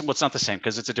 it's not the same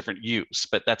because it's a different use,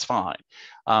 but that's fine.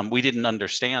 We didn't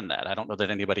understand that. I don't know that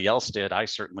anybody else did. I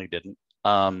certainly didn't.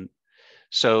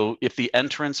 So if the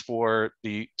entrance for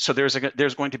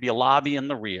there's going to be a lobby in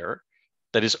the rear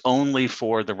that is only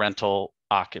for the rental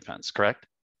occupants, correct?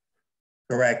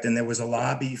 Correct, and there was a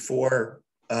lobby for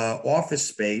office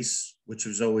space, which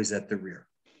was always at the rear.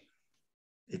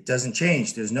 It doesn't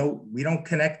change. We don't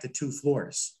connect the two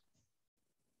floors.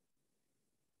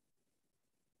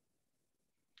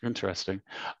 Interesting.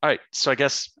 All right, so I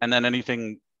guess, and then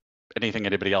anything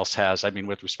anybody else has, I mean,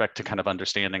 with respect to kind of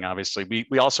understanding, obviously,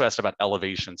 we also asked about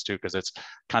elevations too, because it's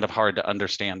kind of hard to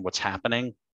understand what's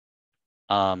happening.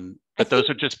 But those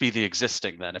would just be the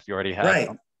existing then, if you already have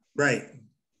them. Right.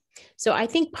 So I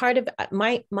think part of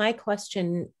my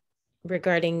question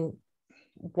regarding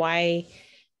why,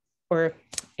 or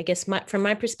I guess from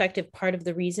my perspective, part of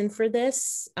the reason for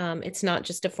this, it's not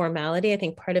just a formality. I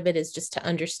think part of it is just to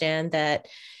understand that,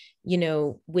 you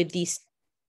know, with these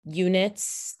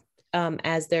units,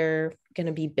 as they're going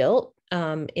to be built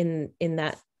in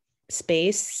that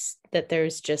space, that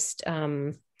there's just,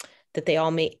 that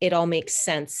it all makes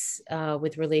sense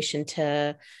with relation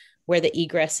to where the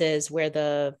egress is, where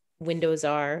the windows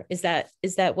are. Is that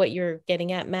what you're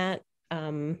getting at, Matt?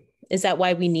 Is that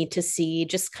why we need to see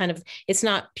just kind of, it's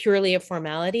not purely a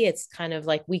formality. It's kind of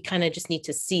like, we kind of just need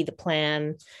to see the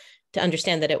plan to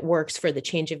understand that it works for the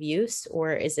change of use,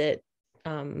 or is it?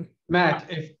 Matt,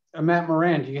 Matt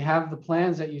Moran, do you have the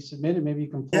plans that you submitted? Maybe you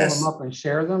can pull them up and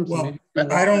share them. So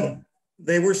well,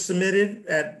 they were submitted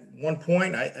at one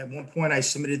point. At one point I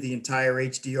submitted the entire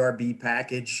HDRB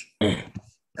package,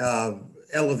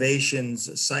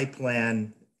 elevations, site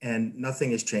plan, and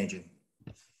nothing is changing.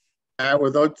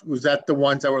 Was that the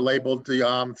ones that were labeled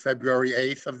the February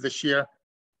 8th of this year?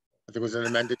 I think it was an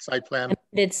amended site plan.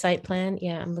 Amended site plan.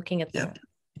 Yeah, I'm looking at that.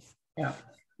 Yeah.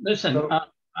 Listen,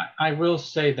 I will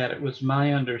say that it was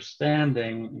my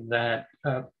understanding that.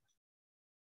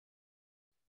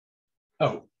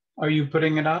 Oh, are you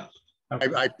putting it up?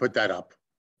 Okay. I put that up.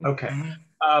 Okay.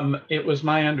 It was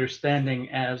my understanding,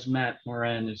 as Matt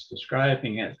Moran is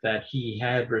describing it, that he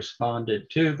had responded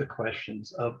to the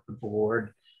questions of the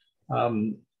board.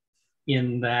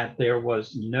 In that there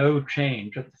was no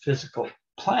change of the physical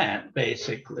plant,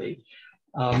 basically,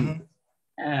 and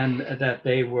that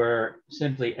they were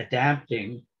simply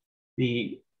adapting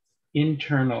the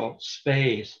internal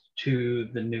space to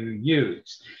the new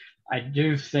use. I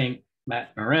do think,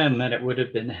 Matt Moran, that it would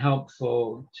have been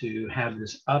helpful to have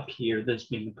this up here, this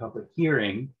being a public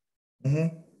hearing,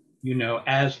 you know,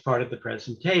 as part of the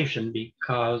presentation,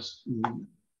 because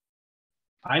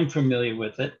I'm familiar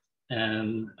with it,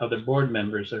 and other board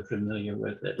members are familiar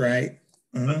with it. Right.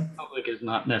 But the public is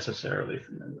not necessarily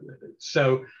familiar with it.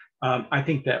 So I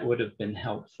think that would have been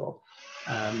helpful.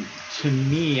 To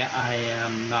me, I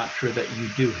am not sure that you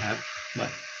do have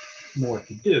much more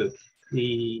to do.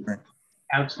 The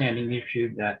outstanding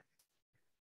issue that,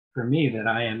 for me, that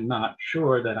I am not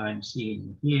sure that I'm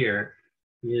seeing here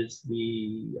is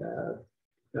the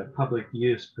public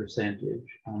use percentage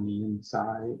on the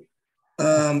inside.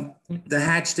 The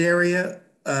hatched area,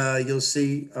 you'll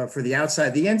see for the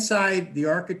outside. The inside, the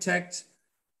architect,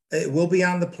 it will be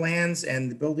on the plans and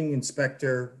the building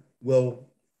inspector will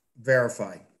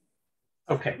verify.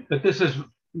 Okay, but this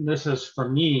is for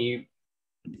me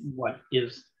what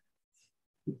is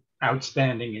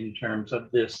outstanding in terms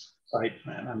of this site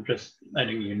plan. I'm just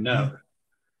letting you know.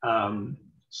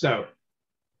 So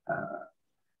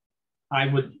I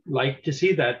would like to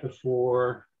see that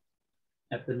before,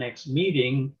 at the next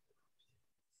meeting,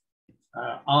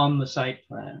 on the site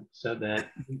plan, so that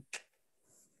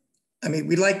I mean,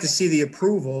 we'd like to see the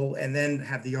approval and then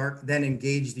have then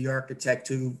engage the architect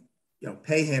to,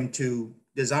 pay him to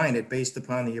design it based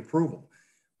upon the approval.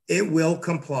 It will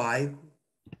comply.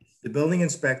 The building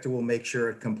inspector will make sure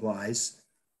it complies.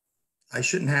 I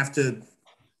shouldn't have to,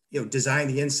 design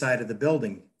the inside of the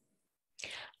building.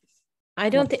 I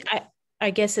don't think,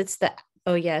 I guess it's the,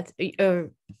 oh yeah.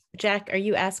 Jack, are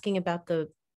you asking about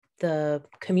the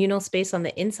communal space on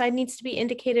the inside needs to be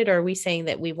indicated? Or are we saying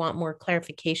that we want more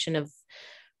clarification of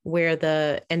where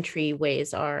the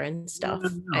entryways are and stuff?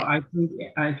 No, I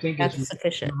think that's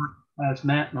sufficient. As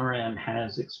Matt Moran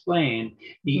has explained,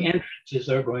 the entrances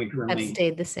are going to remain. Have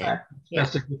stayed the same.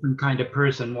 Just a different kind of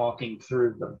person walking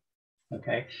through them.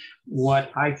 Okay.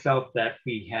 What I felt that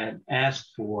we had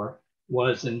asked for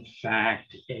was in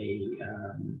fact a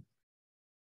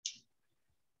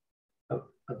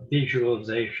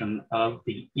visualization of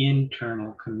the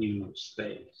internal communal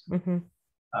space.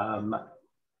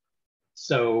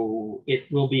 So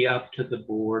it will be up to the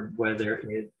board whether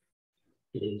it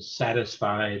is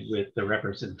satisfied with the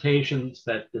representations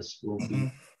that this will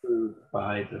be approved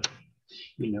by the,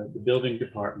 the building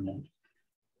department.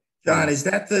 John, is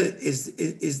that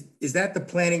the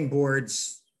planning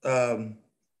board's?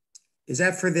 Is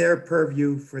that for their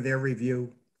purview, for their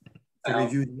review, to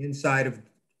review the inside of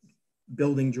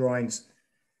building drawings?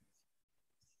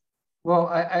 Well,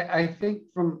 I think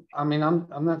I'm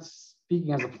not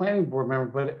speaking as a planning board member,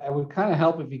 but it would kind of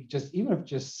help if you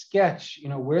just sketch,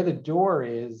 where the door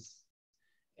is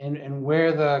and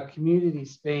where the community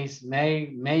space may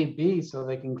be, so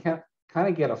they can kind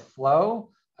of get a flow.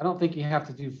 I don't think you have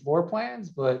to do floor plans,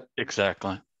 but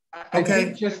exactly. I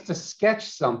think just to sketch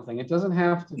something, it doesn't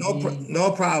have to be.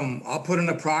 No problem. I'll put an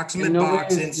approximate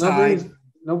box inside.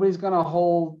 Nobody's going to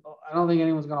hold. I don't think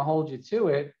anyone's going to hold you to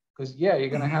it, because you're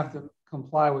going to have to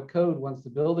comply with code once the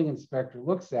building inspector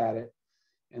looks at it,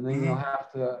 and then you'll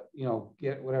have to,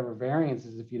 get whatever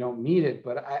variances if you don't meet it.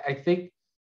 But I think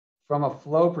from a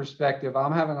flow perspective,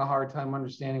 I'm having a hard time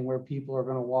understanding where people are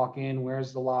going to walk in.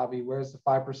 Where's the lobby? Where's the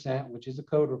 5%, which is a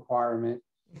code requirement,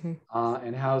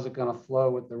 and how is it going to flow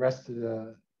with the rest of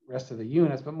the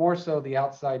units? But more so the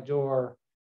outside door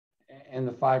and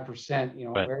the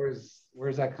 5%. Right.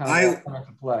 Where's that kind of come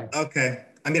into play? Okay.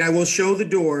 I mean, I will show the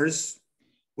doors,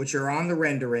 which are on the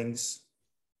renderings.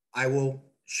 I will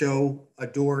show a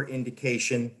door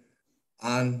indication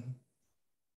on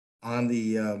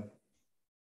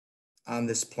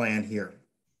this plan here.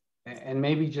 And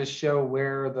maybe just show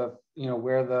where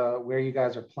where you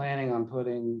guys are planning on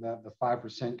putting the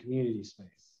 5% community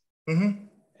space. And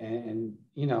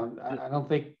I don't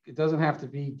think it doesn't have to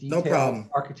be detailed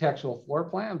architectural floor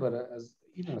plan, but as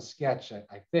even a sketch,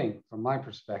 I think from my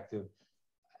perspective,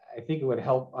 I think it would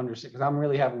help understand, because I'm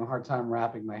really having a hard time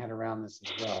wrapping my head around this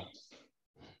as well.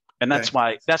 And that's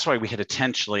why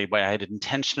I had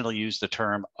intentionally used the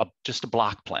term just a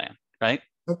block plan, right?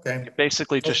 Okay. You're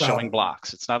basically just showing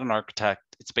blocks. It's not an architect.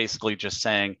 It's basically just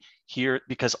saying here,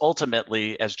 because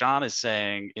ultimately, as John is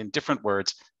saying in different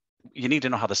words, you need to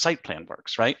know how the site plan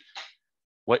works, right?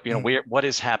 What what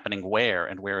is happening where,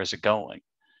 and where is it going?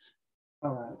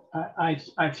 All right.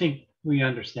 I think we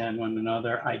understand one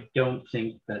another. I don't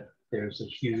think that there's a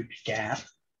huge gap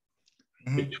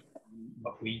between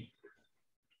what we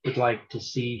would like to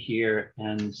see here,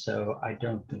 and so I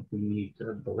don't think we need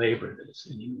to belabor this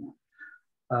anymore.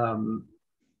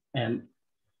 And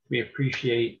we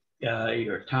appreciate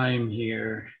your time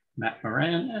here, Matt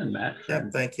Moran and Matt.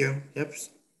 Yep, thank you. Yep,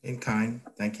 in kind,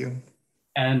 thank you.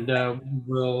 And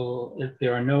if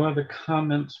there are no other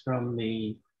comments from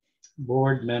the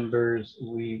board members,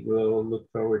 we will look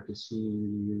forward to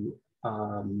seeing you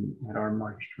at our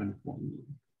March 24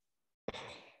 meeting.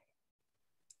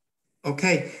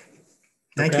 Okay,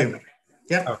 thank you.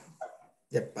 Yep. Oh.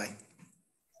 Yep, bye.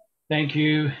 Thank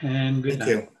you and good night.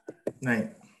 Thank you.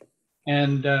 Night.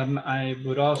 And I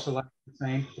would also like to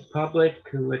thank the public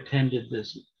who attended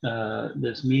this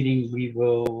this meeting. We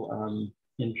will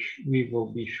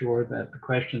be sure that the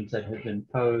questions that have been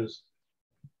posed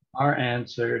are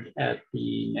answered at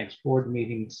the next board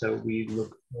meeting. So we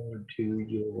look forward to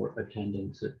your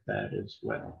attendance at that as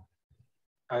well.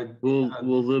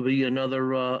 Will there be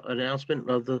another announcement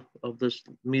of this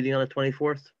meeting on the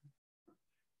 24th?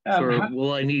 Or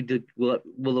will I need to? Will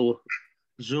the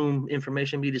Zoom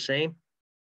information be the same?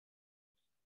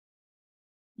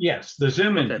 Yes, the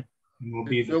Zoom will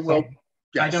be the same.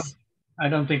 Yes. I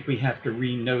don't think we have to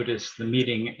re-notice the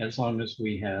meeting as long as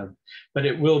we have, but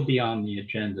it will be on the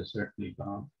agenda, certainly,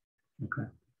 Bob. Okay.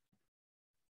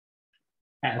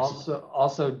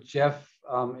 Also, Jeff,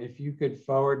 if you could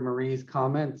forward Marie's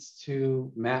comments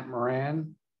to Matt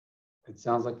Moran, It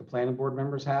sounds like the planning board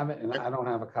members have it, and I don't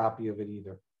have a copy of it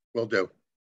either. Will do.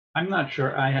 I'm not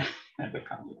sure I have a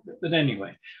copy of it, but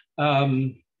anyway.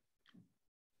 All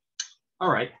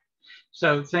right.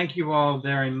 So thank you all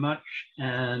very much.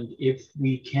 And if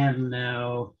we can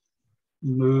now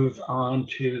move on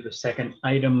to the second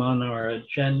item on our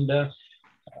agenda.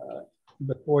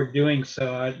 Before doing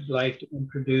so, I'd like to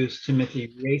introduce Timothy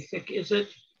Rasick, is it?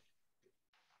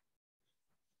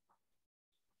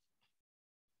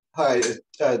 Hi,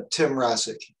 Tim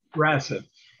Rasick. Rasick,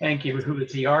 thank you, who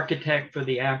is the architect for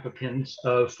the applicants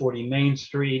of 40 Main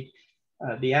Street.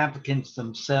 The applicants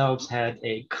themselves had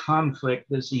a conflict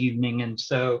this evening and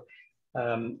so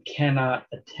cannot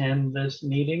attend this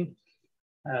meeting.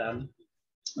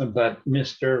 But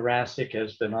Mr. Rasick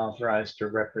has been authorized to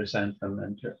represent them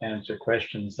and to answer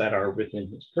questions that are within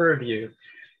his purview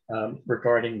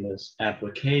regarding this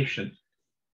application.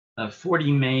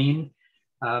 40 Main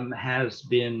has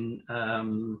been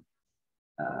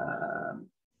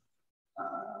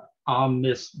on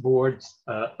this board's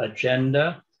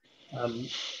agenda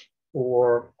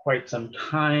for quite some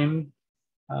time.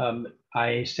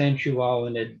 I sent you all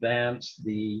in advance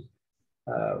the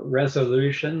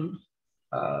resolution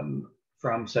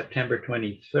from September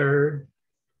 23rd,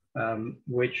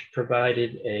 which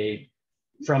provided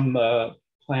from the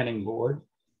planning board,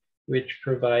 which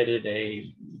provided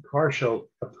a partial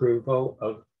approval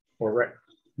of,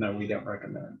 no, we don't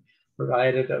recommend,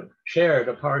 shared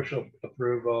a partial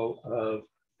approval of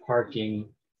parking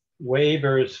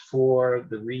waivers for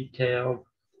the retail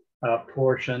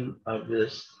portion of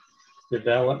this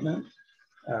development.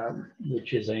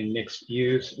 Which is a mixed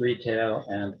use retail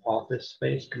and office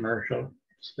space, commercial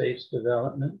space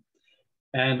development.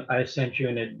 And I sent you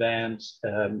in advance,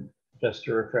 just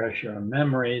to refresh your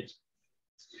memories,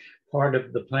 part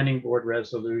of the planning board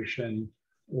resolution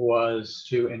was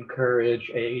to encourage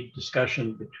a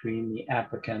discussion between the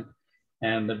applicant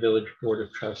and the Village Board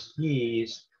of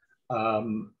Trustees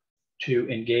to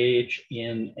engage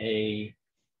in a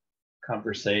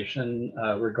conversation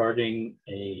regarding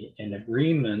an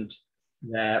agreement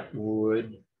that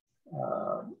would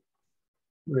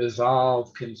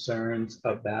resolve concerns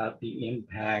about the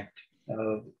impact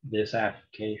of this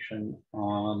application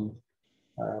on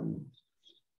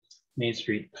Main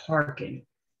Street parking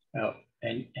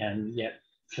and yet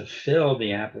fulfill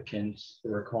the applicant's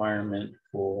requirement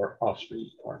for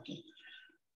off-street parking.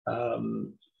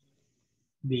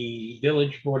 The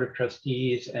Village Board of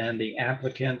Trustees and the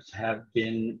applicants have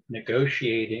been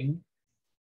negotiating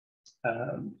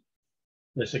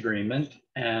this agreement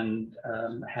and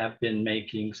have been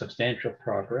making substantial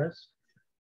progress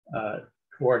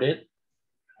toward it.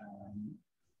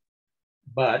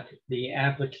 But the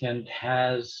applicant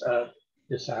has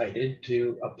decided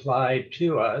to apply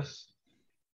to us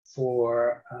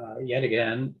for, yet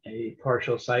again, a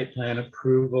partial site plan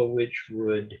approval, which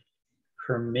would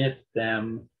permit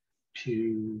them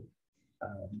to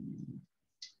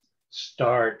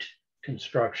start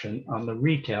construction on the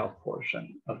retail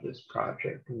portion of this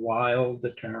project while the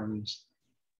terms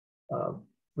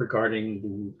regarding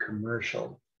the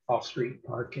commercial off-street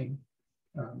parking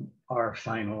are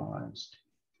finalized.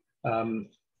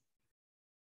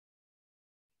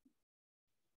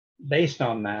 Based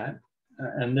on that,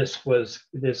 and this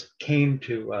came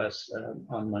to us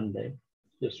on Monday,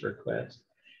 this request,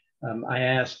 I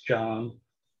asked John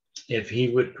if he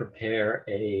would prepare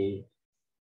a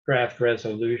draft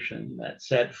resolution that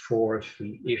set forth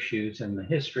the issues and the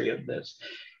history of this.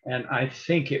 And I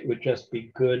think it would just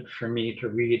be good for me to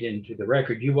read into the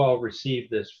record. You all received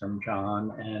this from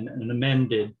John and an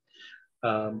amended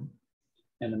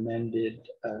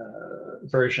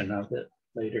version of it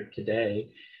later today.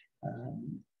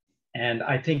 And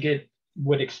I think it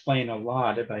would explain a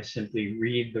lot if I simply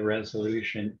read the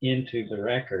resolution into the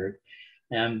record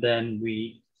and then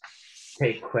we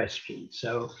take questions.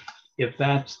 So if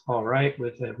that's all right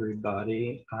with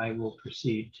everybody, I will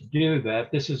proceed to do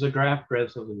that. This is a draft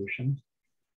resolution.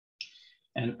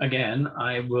 And again,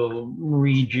 I will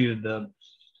read you the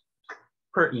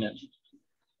pertinent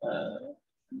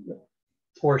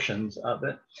portions of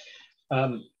it.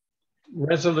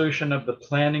 Resolution of the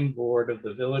Planning Board of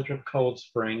the Village of Cold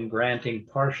Spring granting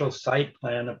partial site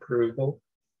plan approval.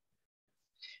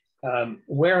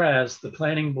 Whereas the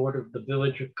Planning Board of the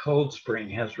Village of Cold Spring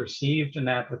has received an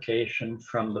application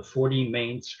from the 40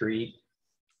 Main Street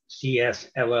CS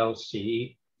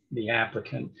LLC, the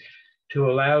applicant,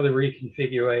 to allow the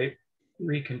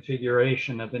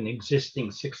reconfiguration of an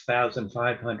existing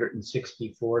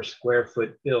 6,564 square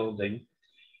foot building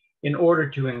in order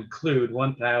to include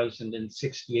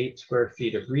 1,068 square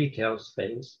feet of retail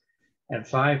space and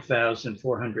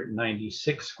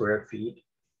 5,496 square feet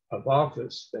of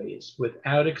office space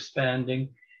without expanding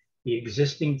the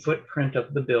existing footprint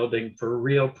of the building for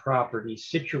real property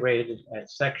situated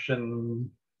at section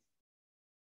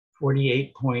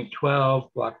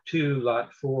 48.12, block 2,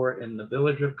 lot 4 in the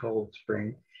village of Cold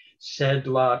Spring, said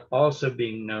lot also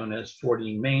being known as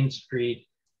 40 Main Street,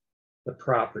 the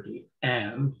property.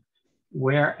 And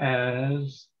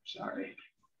whereas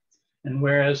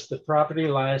the property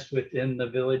lies within the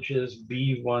village's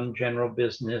B1 general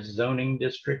business zoning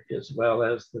district, as well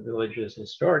as the village's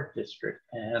historic district.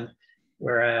 And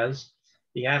whereas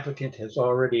the applicant has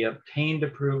already obtained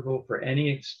approval for any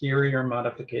exterior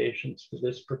modifications for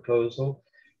this proposal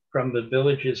from the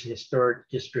village's historic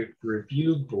district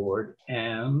review board.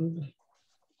 And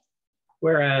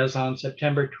whereas on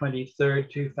September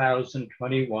 23rd,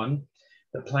 2021,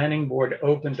 the planning board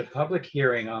opened a public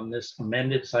hearing on this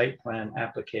amended site plan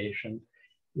application,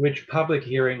 which public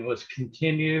hearing was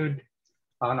continued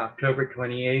on October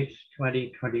 28th,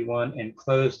 2021 and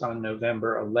closed on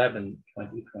November 11,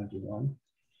 2021.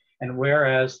 And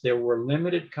whereas there were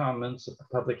limited comments at the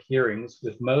public hearings,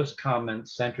 with most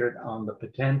comments centered on the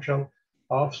potential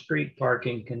off-street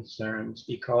parking concerns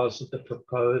because of the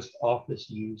proposed office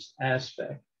use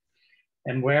aspect.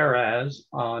 And whereas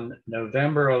on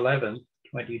November 11th,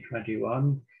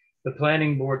 2021, the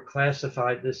planning board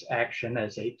classified this action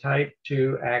as a type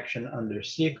 2 action under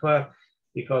CEQA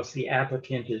because the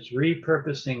applicant is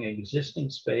repurposing existing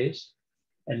space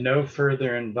and no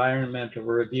further environmental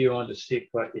review under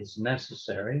CEQA is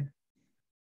necessary.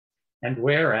 And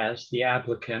whereas the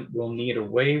applicant will need a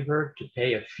waiver to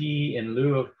pay a fee in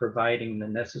lieu of providing the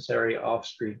necessary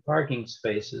off-street parking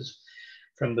spaces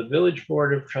from the Village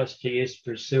Board of Trustees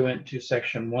pursuant to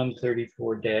section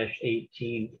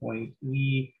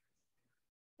 134-18.e,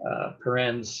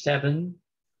 parens 7.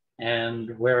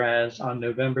 And whereas on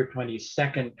November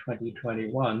 22nd,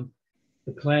 2021,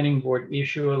 the planning board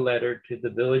issue a letter to the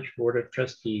Village Board of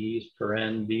Trustees,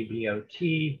 paren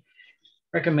VBOT,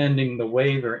 recommending the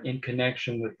waiver in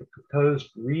connection with the proposed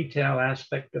retail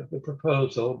aspect of the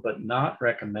proposal, but not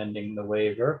recommending the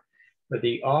waiver for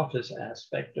the office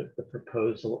aspect of the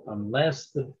proposal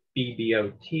unless the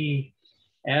BBOT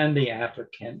and the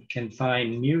applicant can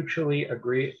find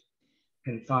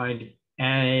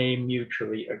a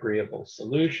mutually agreeable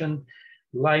solution,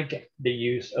 like the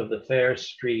use of the Fair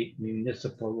Street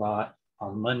municipal lot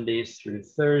on Mondays through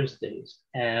Thursdays.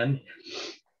 And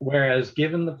whereas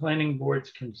given the planning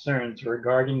board's concerns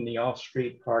regarding the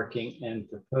off-street parking and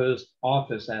proposed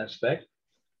office aspect,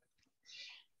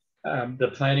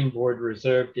 the planning board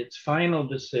reserved its final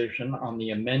decision on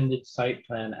the amended site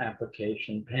plan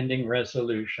application pending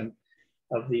resolution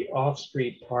of the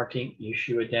off-street parking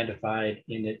issue identified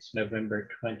in its November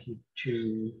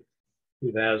 22,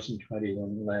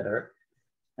 2021 letter.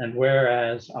 And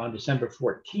whereas on December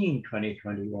 14,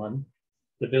 2021,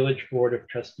 the Village Board of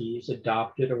Trustees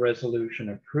adopted a resolution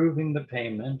approving the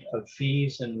payment of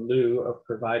fees in lieu of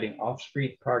providing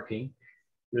off-street parking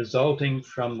resulting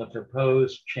from the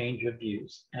proposed change of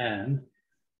use. And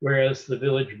whereas the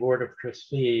Village Board of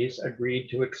Trustees agreed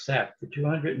to accept the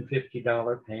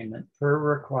 $250 payment per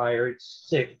required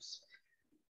 6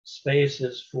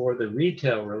 spaces for the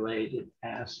retail related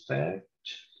aspect.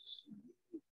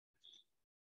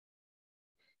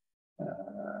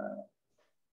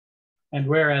 And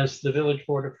whereas the Village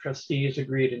Board of Trustees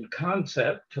agreed in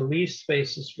concept to lease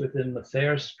spaces within the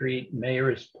Fair Street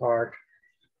Mayor's Park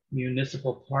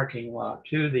municipal parking lot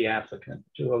to the applicant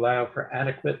to allow for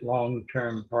adequate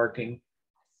long-term parking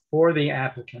for the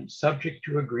applicant, subject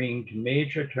to agreeing to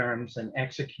major terms and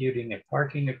executing a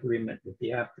parking agreement with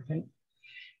the applicant.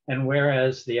 And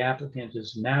whereas the applicant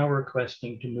is now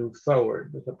requesting to move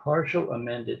forward with a partial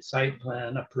amended site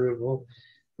plan approval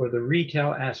for the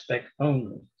retail aspect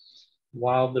only,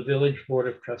 while the Village Board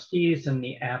of Trustees and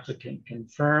the applicant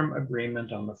confirm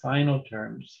agreement on the final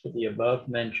terms for the above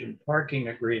mentioned parking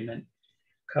agreement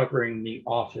covering the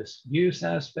office use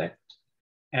aspect.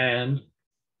 And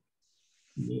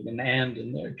need an and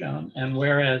in there, John. And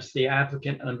whereas the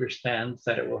applicant understands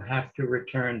that it will have to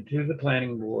return to the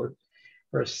planning board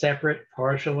for a separate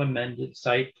partial amended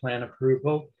site plan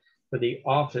approval for the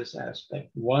office aspect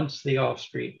once the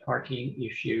off-street parking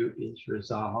issue is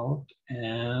resolved.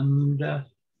 And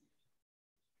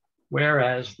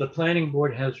whereas the planning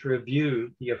board has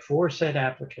reviewed the aforesaid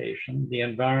application, the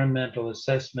environmental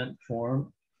assessment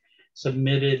form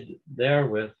submitted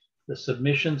therewith, the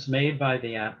submissions made by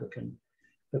the applicant,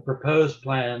 the proposed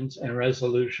plans and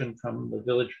resolution from the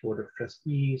Village Board of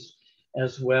Trustees,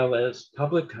 as well as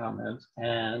public comments,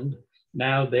 and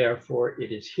now therefore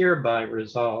it is hereby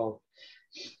resolved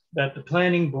that the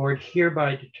planning board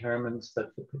hereby determines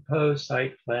that the proposed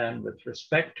site plan with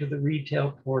respect to the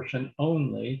retail portion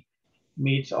only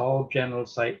meets all general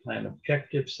site plan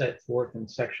objectives set forth in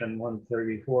section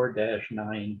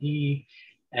 134-9D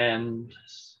and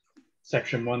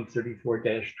section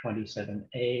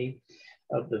 134-27A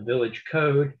of the Village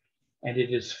Code. And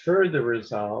it is further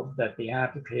resolved that the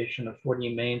application of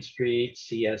 40 Main Street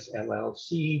CS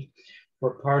LLC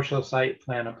for partial site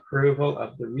plan approval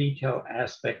of the retail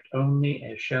aspect only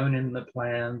as shown in the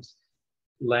plans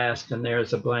last, and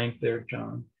there's a blank there,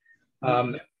 John,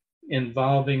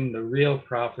 involving the real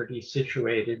property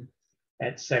situated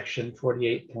at section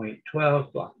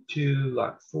 48.12, block 2,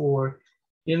 lot 4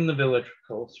 in the Village of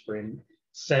Cold Spring.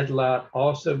 Said lot,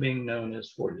 also being known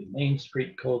as 40 Main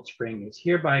Street, Cold Spring, is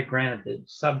hereby granted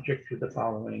subject to the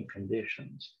following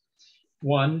conditions.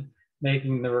 1,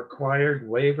 making the required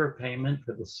waiver payment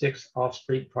for the 6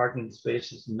 off-street parking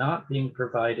spaces not being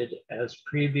provided as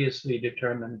previously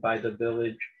determined by the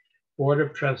Village Board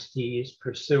of Trustees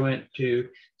pursuant to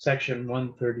section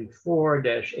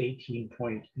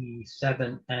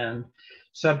 134-18.E7 and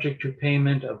subject to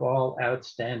payment of all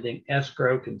outstanding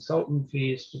escrow consultant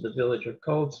fees to the Village of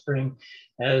Cold Spring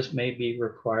as may be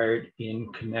required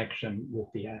in connection with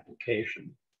the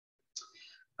application.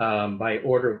 By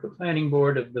order of the Planning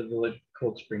Board of the Village of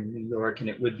Cold Spring, New York, and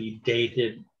it would be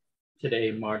dated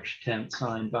today, March 10th,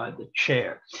 signed by the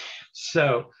chair.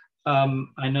 So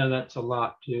I know that's a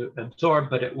lot to absorb,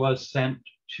 but it was sent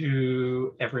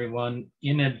to everyone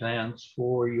in advance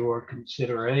for your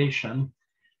consideration.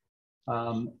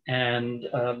 John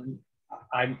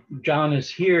is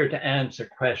here to answer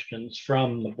questions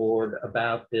from the board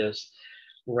about this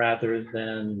rather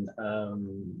than,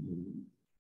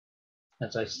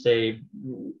 as I say,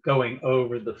 going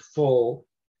over the full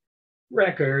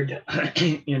record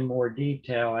in more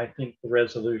detail. I think the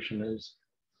resolution is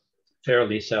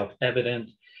fairly self-evident,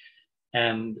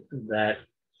 and that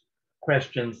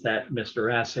questions that Mr.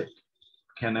 Rassick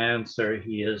can answer,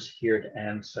 he is here to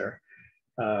answer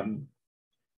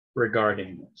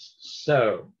regarding this.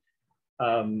 So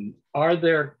are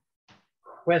there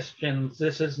questions?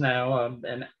 This is now,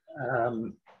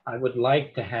 I would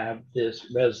like to have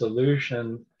this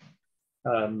resolution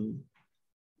put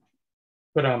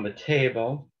on the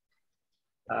table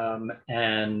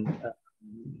and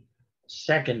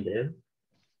seconded,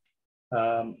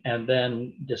 and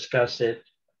then discuss it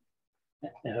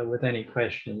with any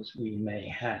questions we may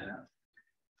have.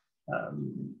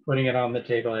 Putting it on the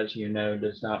table, as you know,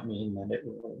 does not mean that it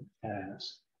will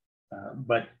pass,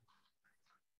 but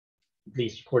at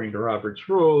least according to Robert's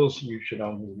rules, you should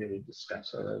only really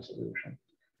discuss a resolution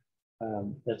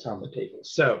that's on the table.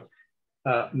 So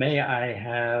may I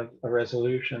have a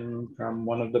resolution from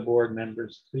one of the board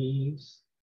members, please?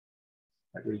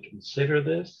 I reconsider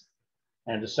this,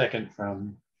 and a second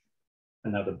from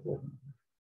another board member.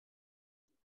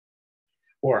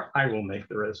 Or I will make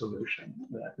the resolution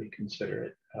that we consider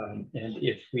it. And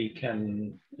if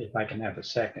I can have a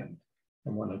second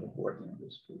from one of the board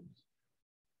members, please.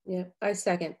 Yeah, I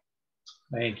second.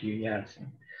 Thank you, yes.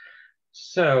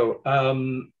 So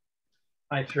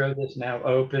I throw this now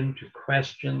open to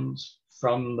questions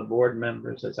from the board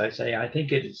members. As I say, I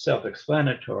think it is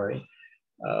self-explanatory,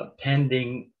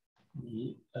 pending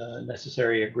the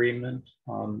necessary agreement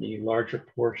on the larger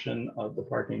portion of the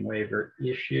parking waiver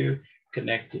issue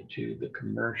connected to the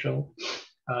commercial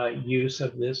use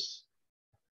of this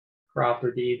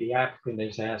property. The applicant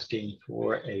is asking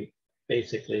for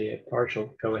basically a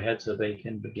partial go-ahead so they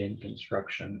can begin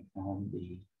construction on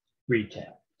the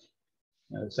retail.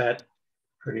 Now, does that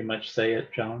pretty much say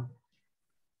it, John?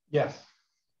 Yes.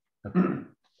 Okay.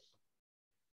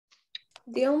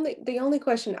 The only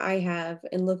question I have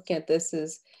in looking at this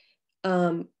is,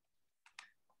 how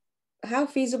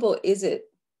feasible is it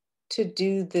to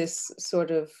do this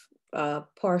sort of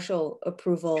partial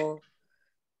approval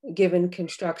given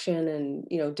construction and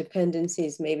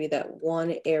dependencies maybe that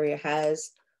one area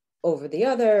has over the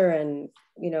other, and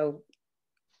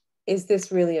is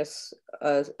this really a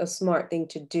smart thing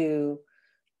to do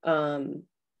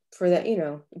for that,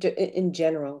 in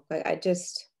general? I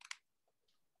just,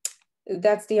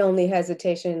 that's the only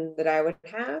hesitation that I would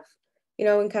have,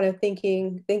 and kind of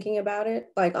thinking about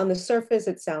it. Like on the surface,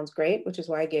 it sounds great, which is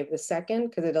why I gave the second,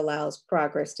 because it allows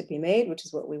progress to be made, which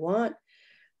is what we want.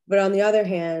 But on the other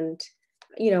hand,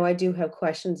 I do have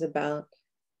questions about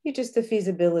just the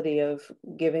feasibility of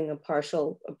giving a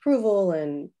partial approval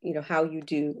and, how you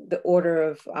do the order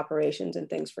of operations and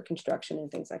things for construction and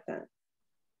things like that.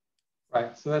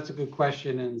 Right, so that's a good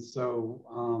question. And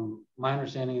so my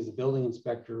understanding is the building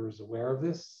inspector is aware of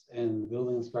this, and the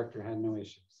building inspector had no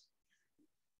issues.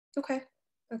 Okay,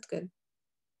 that's good.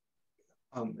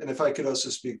 And if I could also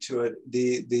speak to it,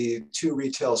 the two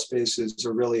retail spaces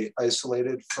are really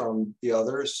isolated from the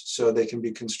others, so they can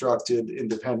be constructed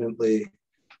independently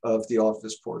of the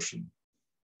office portion.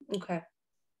 Okay.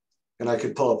 And I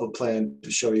could pull up a plan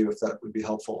to show you if that would be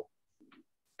helpful.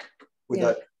 Would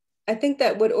that? I think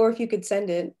that would, or if you could send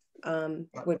it,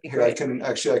 would be here, great.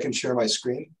 I can share my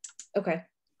screen. Okay.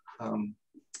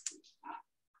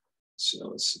 So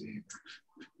let's see.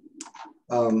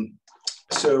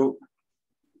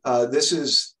 This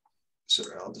is,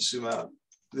 sorry, I'll just zoom out.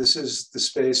 This is the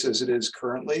space as it is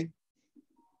currently.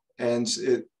 And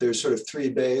there's sort of 3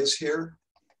 bays here.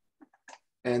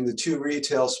 And the 2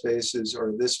 retail spaces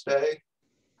are this bay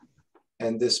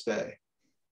and this bay.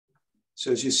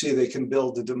 So as you see, they can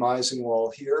build the demising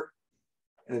wall here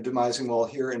and a demising wall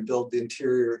here and build the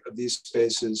interior of these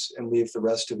spaces and leave the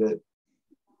rest of it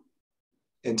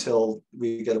until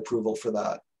we get approval for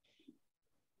that.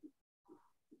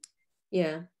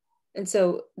 Yeah. And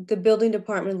so the building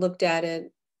department looked at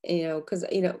it, you know, because,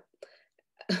 you know,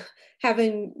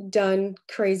 having done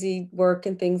crazy work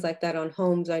and things like that on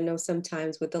homes, I know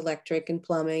sometimes with electric and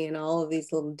plumbing and all of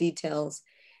these little details,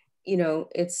 you know,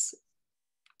 it's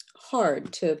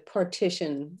hard to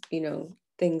partition, you know,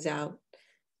 things out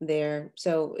there.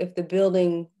 So if the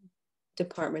building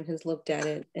department has looked at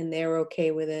it and they're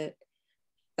okay with it,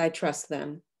 I trust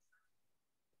them.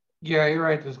 Yeah, you're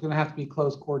right. There's going to have to be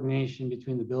close coordination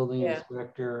between the building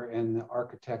inspector and the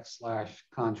architect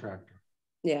 / contractor.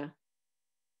 Yeah.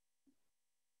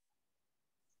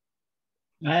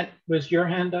 Matt, was your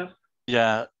hand up?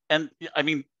 Yeah, and I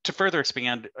mean, to further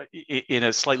expand in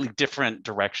a slightly different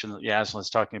direction that Yasmin was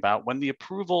talking about, when the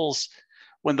approvals,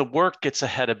 when the work gets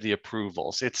ahead of the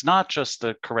approvals, it's not just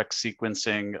the correct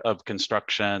sequencing of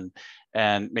construction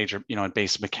and major, you know, and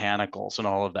base mechanicals and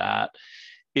all of that.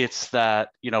 It's that,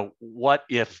 you know, what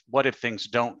if things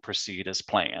don't proceed as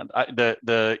planned?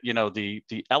 The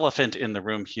elephant in the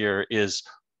room here is,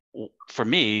 for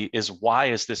me, is why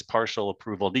is this partial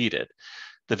approval needed?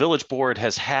 The village board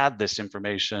has had this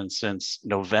information since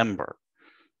November,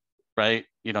 right?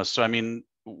 You know, so I mean,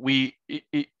 were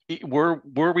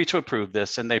we to approve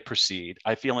this and they proceed,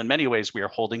 I feel in many ways we are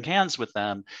holding hands with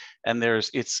them, and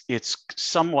it's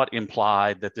somewhat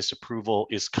implied that this approval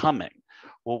is coming.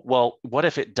 Well, what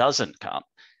if it doesn't come?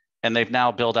 And they've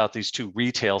now built out these 2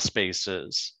 retail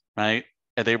spaces, right?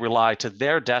 And they rely to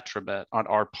their detriment on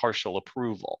our partial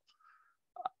approval.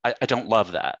 I don't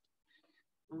love that.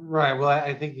 Right. Well,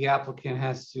 I think the applicant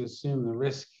has to assume the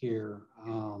risk here,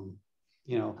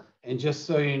 you know, and just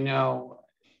so you know,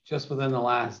 just within the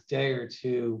last day or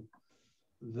two,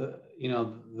 the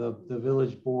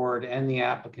village board and the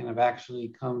applicant have actually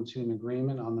come to an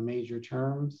agreement on the major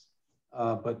terms.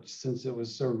 But since it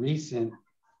was so recent,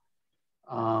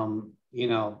 you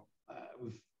know,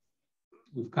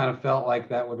 we've kind of felt like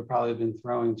that would have probably been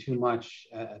throwing too much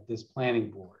at this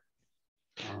planning board.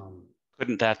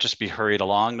 Couldn't that just be hurried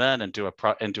along then and do a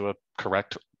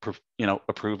correct, you know,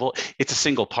 approval? It's a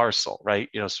single parcel, right?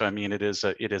 You know, so I mean, it is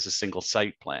a single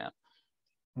site plan.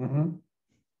 Mm-hmm.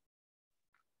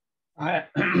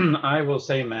 I will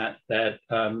say, Matt, that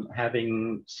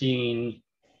having seen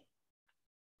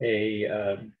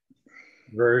a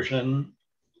version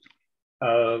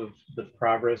of the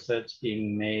progress that's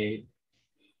being made,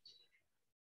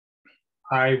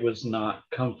 I was not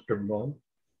comfortable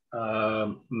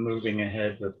moving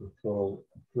ahead with the full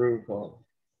approval.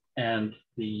 And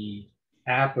the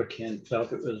applicant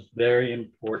felt it was very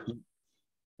important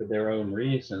for their own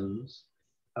reasons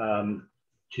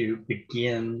to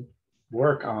begin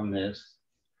work on this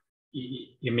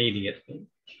immediately.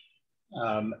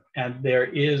 And there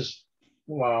is,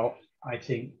 while I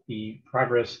think the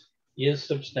progress is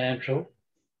substantial,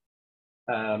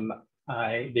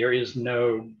 there is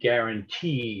no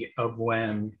guarantee of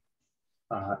when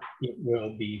it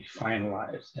will be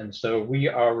finalized. And so we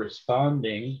are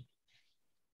responding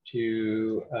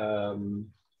to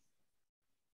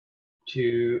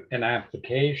an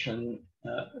application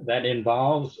that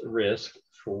involves risk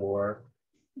for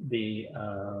the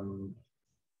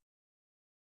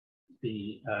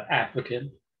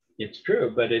applicant. It's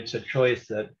true, but it's a choice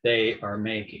that they are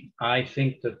making. I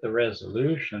think that the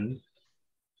resolution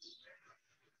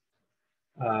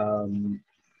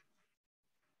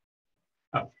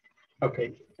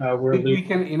we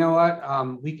can, you know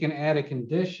what, we can add a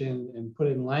condition and put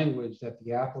in language that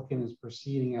the applicant is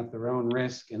proceeding at their own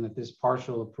risk, and that this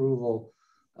partial approval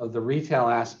of the retail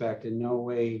aspect in no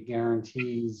way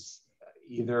guarantees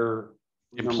either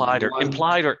implied or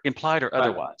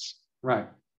otherwise. Right.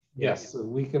 Yes. So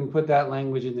we can put that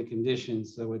language in the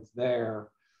conditions so it's there.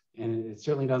 And it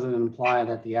certainly doesn't imply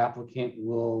that the applicant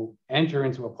will enter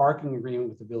into a parking agreement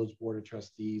with the Village Board of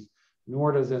Trustees,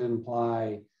 nor does it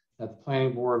imply that the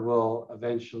planning board will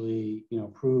eventually,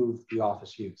 approve the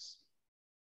office use.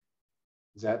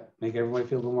 Does that make everybody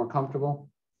feel a little more comfortable?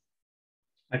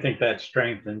 I think that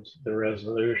strengthens the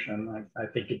resolution. I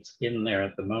think it's in there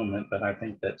at the moment, but I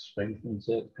think that strengthens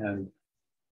it. And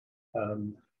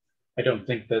I don't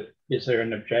think that, is there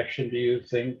an objection, do you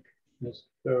think,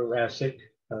 Mr. Rassick?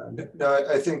 No,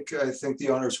 I think the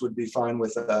owners would be fine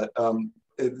with that.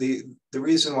 The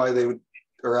reason why they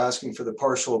are asking for the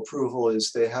partial approval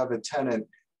is they have a tenant,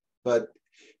 but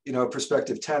a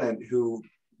prospective tenant who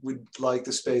would like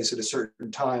the space at a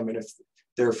certain time, and if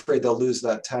they're afraid they'll lose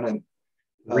that tenant,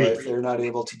 if they're not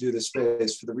able to do the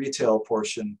space for the retail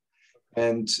portion,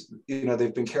 and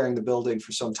they've been carrying the building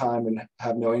for some time and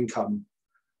have no income,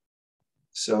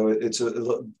 so it's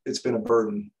been a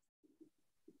burden.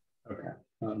 Okay.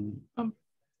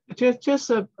 Just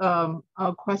a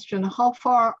question. How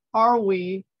far are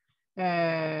we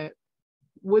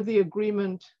with the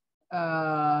agreement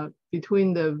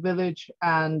between the village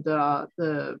and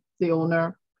the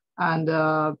owner? And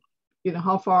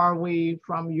how far are we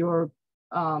from your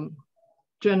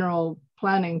general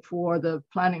planning for the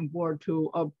planning board to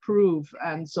approve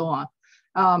and so on?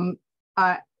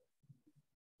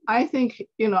 I think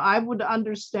I would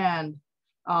understand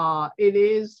it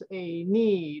is a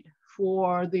need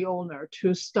for the owner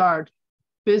to start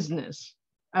business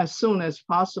as soon as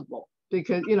possible,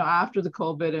 because after the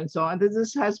COVID and so on,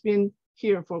 this has been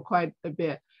here for quite a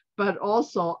bit. But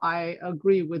also I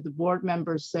agree with the board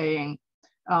members saying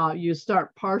you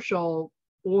start partial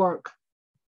work.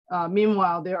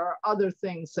 Meanwhile, there are other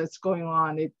things that's going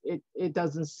on. It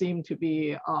doesn't seem to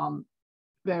be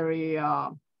very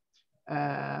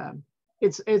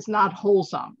it's not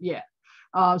wholesome yet.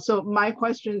 So my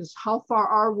question is, how far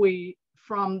are we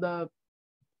from the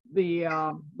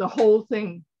whole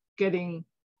thing getting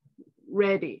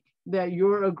ready? That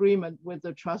your agreement with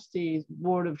the trustees,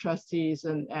 board of trustees,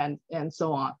 and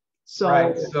so on. So,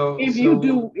 right. If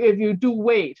you do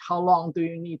wait, how long do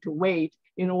you need to wait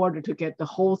in order to get the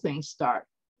whole thing started?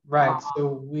 Right.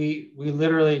 So we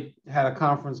literally had a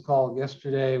conference call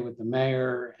yesterday with the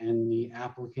mayor and the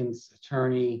applicant's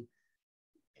attorney.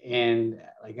 And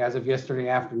like as of yesterday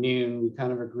afternoon, we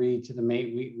kind of agreed to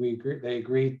they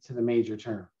agreed to the major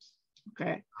terms.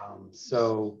 Okay.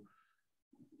 So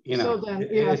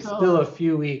it's still a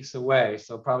few weeks away.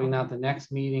 So probably not the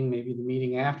next meeting, maybe the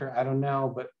meeting after. I don't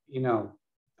know, but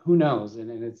who knows?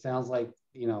 And it sounds like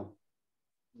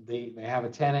they have a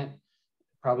tenant,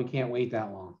 probably can't wait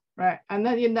that long. Right. And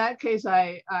then in that case,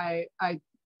 I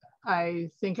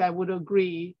think I would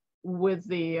agree with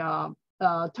the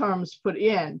terms put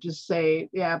in, just say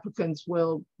the applicants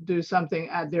will do something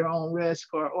at their own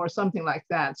risk or something like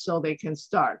that so they can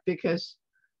start, because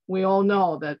we all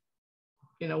know that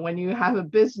when you have a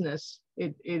business,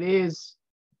 it is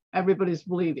everybody's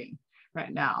bleeding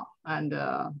right now. And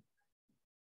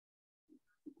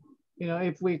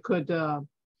if we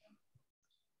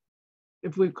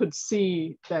could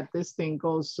see that this thing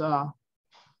goes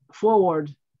forward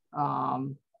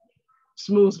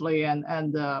smoothly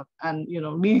and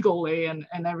legally and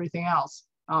everything else,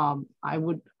 I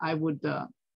would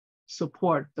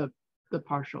support the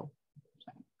partial.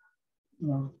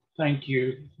 Well, thank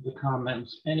you for the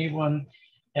comments. Anyone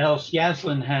else?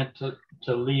 Yaslin had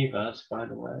to leave us, by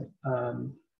the way,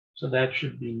 so that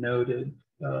should be noted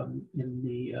in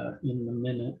the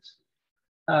minutes.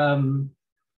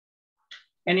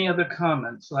 Any other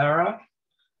comments, Lara?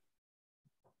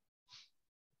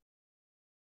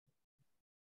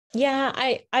 Yeah,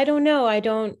 I don't know. I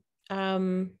don't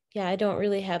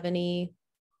really have any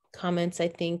comments. I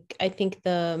think I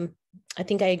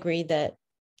agree that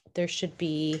there should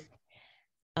be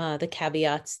the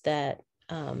caveats that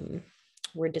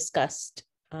were discussed.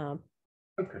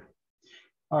 Okay.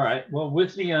 All right. Well,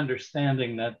 with the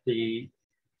understanding that the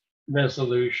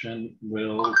resolution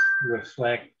will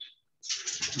reflect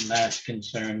Matt's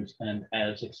concerns and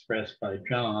as expressed by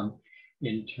John,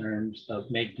 in terms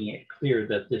of making it clear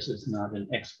that this is not an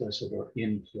explicit or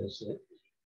implicit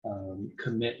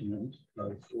commitment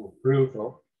of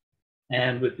approval,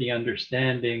 and with the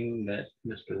understanding that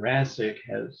Mr. Rassick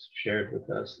has shared with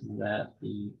us that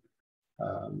the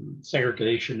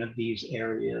segregation of these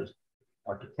areas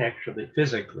architecturally,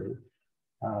 physically,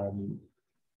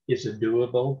 is it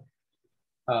doable?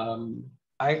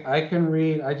 I can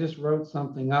read, I just wrote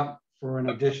something up for an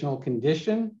additional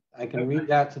condition. I can read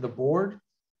that to the board.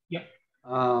 Yep.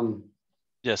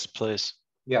 Yes, please.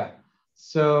 Yeah.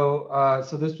 So,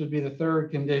 so this would be the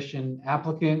third condition.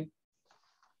 Applicant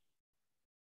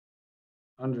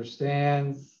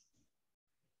understands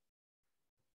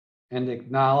and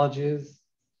acknowledges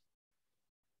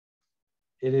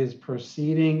it is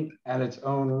proceeding at its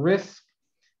own risk,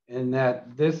 and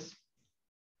that this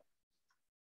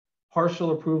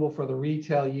partial approval for the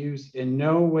retail use in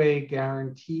no way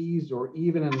guarantees or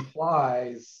even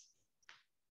implies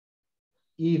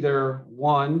either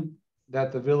one,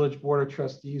 that the village board of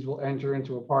trustees will enter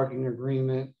into a parking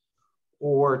agreement,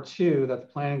 or two, that the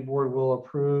planning board will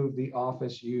approve the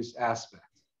office use aspect.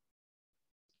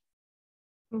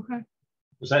 Okay.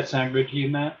 Does that sound good to you,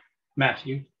 Matt?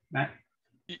 Matthew? Matt?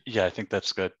 Yeah, I think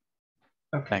that's good.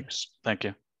 Okay. Thanks. Thank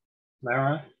you.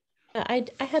 Lara? I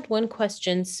had one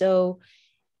question. So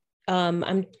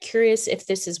I'm curious if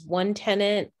this is one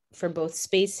tenant for both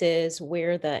spaces,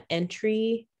 where the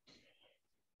entry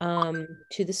to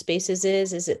the spaces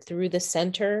is. Is it through the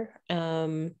center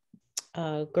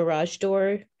garage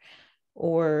door,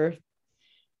 or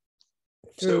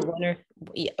through one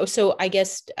or so? I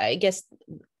guess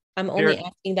I'm only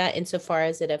asking that insofar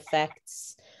as it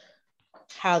affects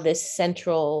how this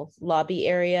central lobby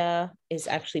area is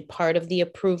actually part of the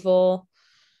approval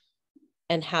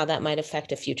and how that might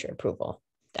affect a future approval.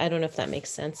 I don't know if that makes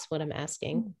sense, what I'm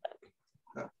asking.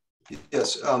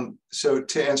 Yes, so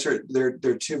to answer it, there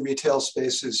are two retail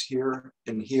spaces here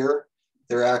and here.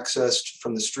 They're accessed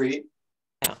from the street.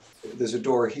 Yeah. There's a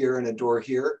door here and a door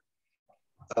here.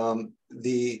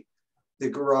 The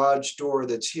garage door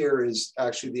that's here is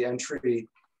actually the entry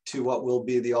to what will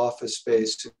be the office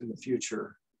space in the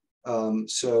future.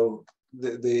 So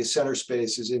the center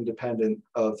space is independent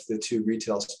of the two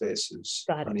retail spaces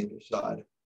on either side.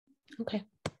 Okay.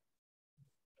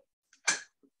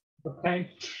 Okay.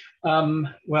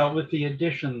 Well, with the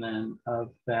addition then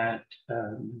of that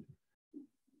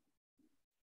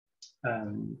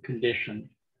condition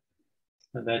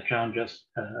that John just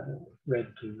read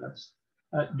to us,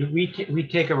 do we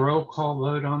take a roll call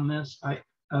vote on this?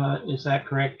 Is that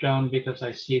correct, John? Because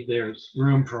I see there's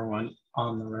room for one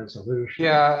on the resolution.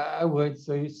 Yeah, I would.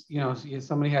 So, you know,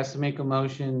 somebody has to make a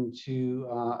motion to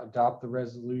adopt the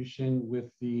resolution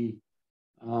with the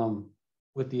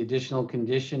additional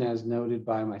condition as noted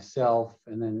by myself.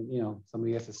 And then, you know,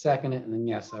 somebody has to second it. And then,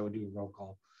 yes, I would do a roll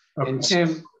call. Okay. And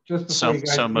Tim, just before you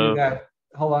guys do that,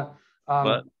 hold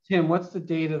on. Tim, what's the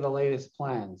date of the latest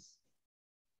plans?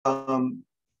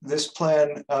 This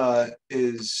plan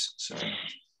is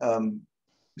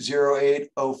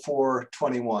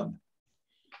 08/04/21.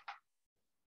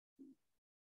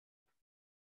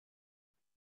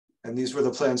 And these were the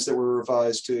plans that were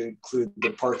revised to include the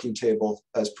parking table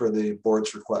as per the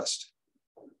board's request.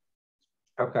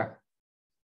 Okay.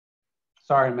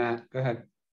 Sorry, Matt, go ahead.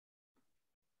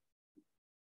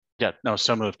 Yeah, no,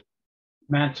 so moved.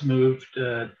 Matt's moved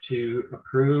to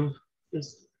approve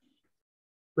this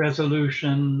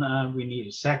resolution. We need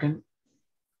a second.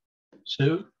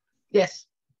 Sue? Yes.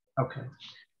 Okay.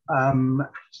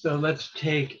 So let's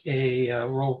take a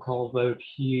roll call vote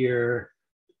here.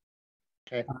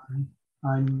 Okay.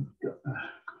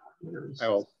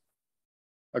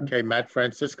 Okay, Matt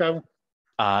Francisco.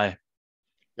 Aye.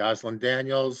 Jocelyn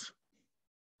Daniels.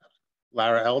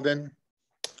 Lara Eldon.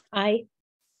 Aye.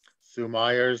 Sue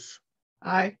Myers.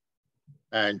 Aye.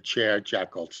 And Chair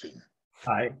Jack Goldstein.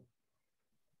 Aye.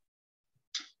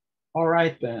 All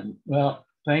right then. Well,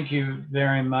 thank you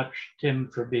very much, Tim,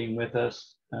 for being with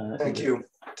us. Thank you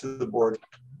to the board.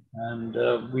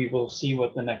 And we will see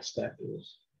what the next step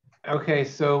is. Okay,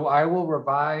 so I will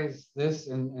revise this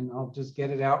and I'll just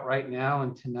get it out right now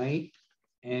and tonight.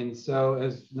 And so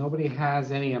as nobody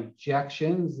has any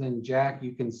objections, then Jack,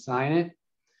 you can sign it.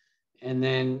 And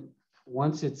then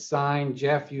once it's signed,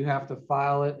 Jeff, you have to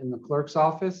file it in the clerk's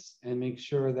office and make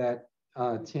sure that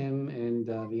Tim and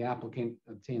the applicant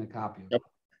obtain a copy of it. Yep.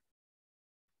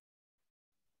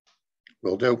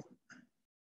 Will do.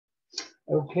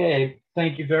 Okay,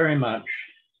 thank you very much.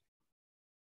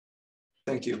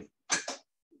 Thank you.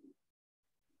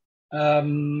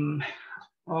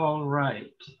 All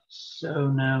right, so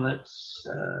now let's,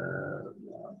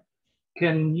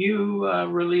 can you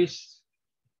release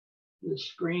the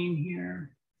screen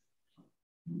here?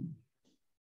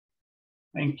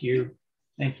 Thank you,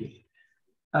 thank you.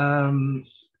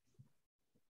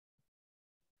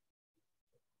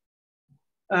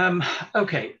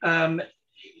 Okay,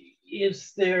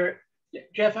 is there,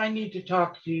 Jeff, I need to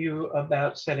talk to you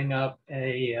about setting up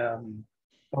a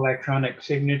electronic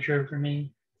signature for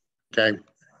me. Okay.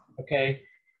 Okay.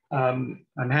 I'm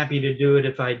happy to do it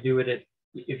if I do it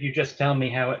if you just tell me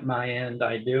how at my end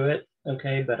I do it.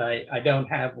 Okay, but I don't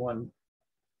have one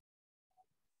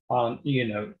on, you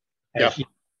know, yep.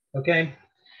 Okay.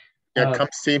 Yeah, come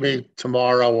see me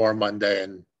tomorrow or Monday.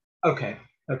 And okay,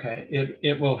 okay,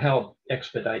 it will help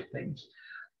expedite things.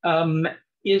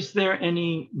 Is there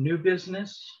any new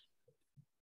business?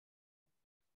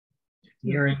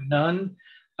 Hearing none.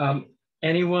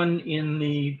 Anyone in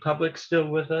the public still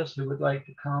with us who would like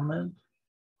to comment?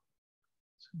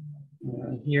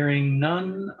 Hearing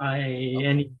none.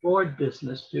 Any board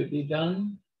business to be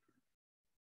done?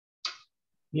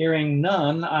 Hearing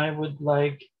none, I would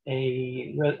like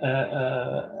a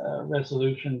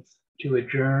resolution to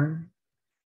adjourn.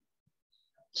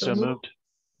 So moved.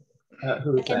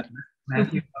 Who is that?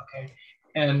 Matthew? Okay.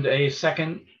 And a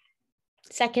second?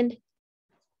 Second.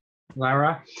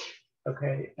 Lara?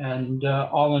 Okay. And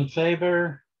all in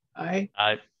favor? Aye.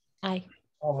 Aye. Aye.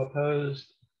 All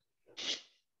opposed?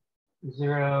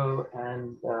 0,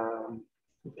 and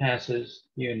it passes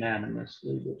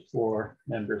unanimously with 4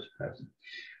 members present.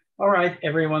 All right,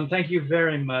 everyone, thank you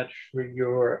very much for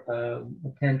your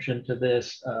attention to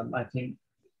this. I think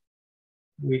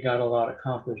we got a lot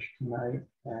accomplished tonight,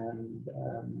 and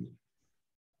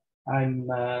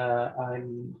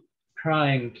I'm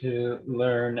trying to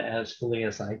learn as fully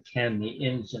as I can the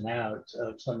ins and outs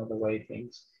of some of the way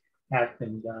things have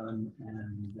been done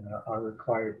and are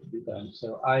required to be done.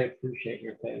 So I appreciate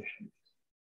your patience.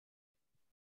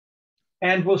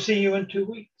 And we'll see you in 2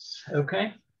 weeks,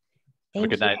 okay? Have a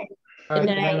good night. Good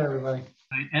night, everybody.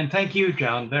 And thank you,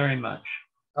 John, very much.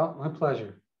 Oh, my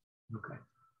pleasure. Okay.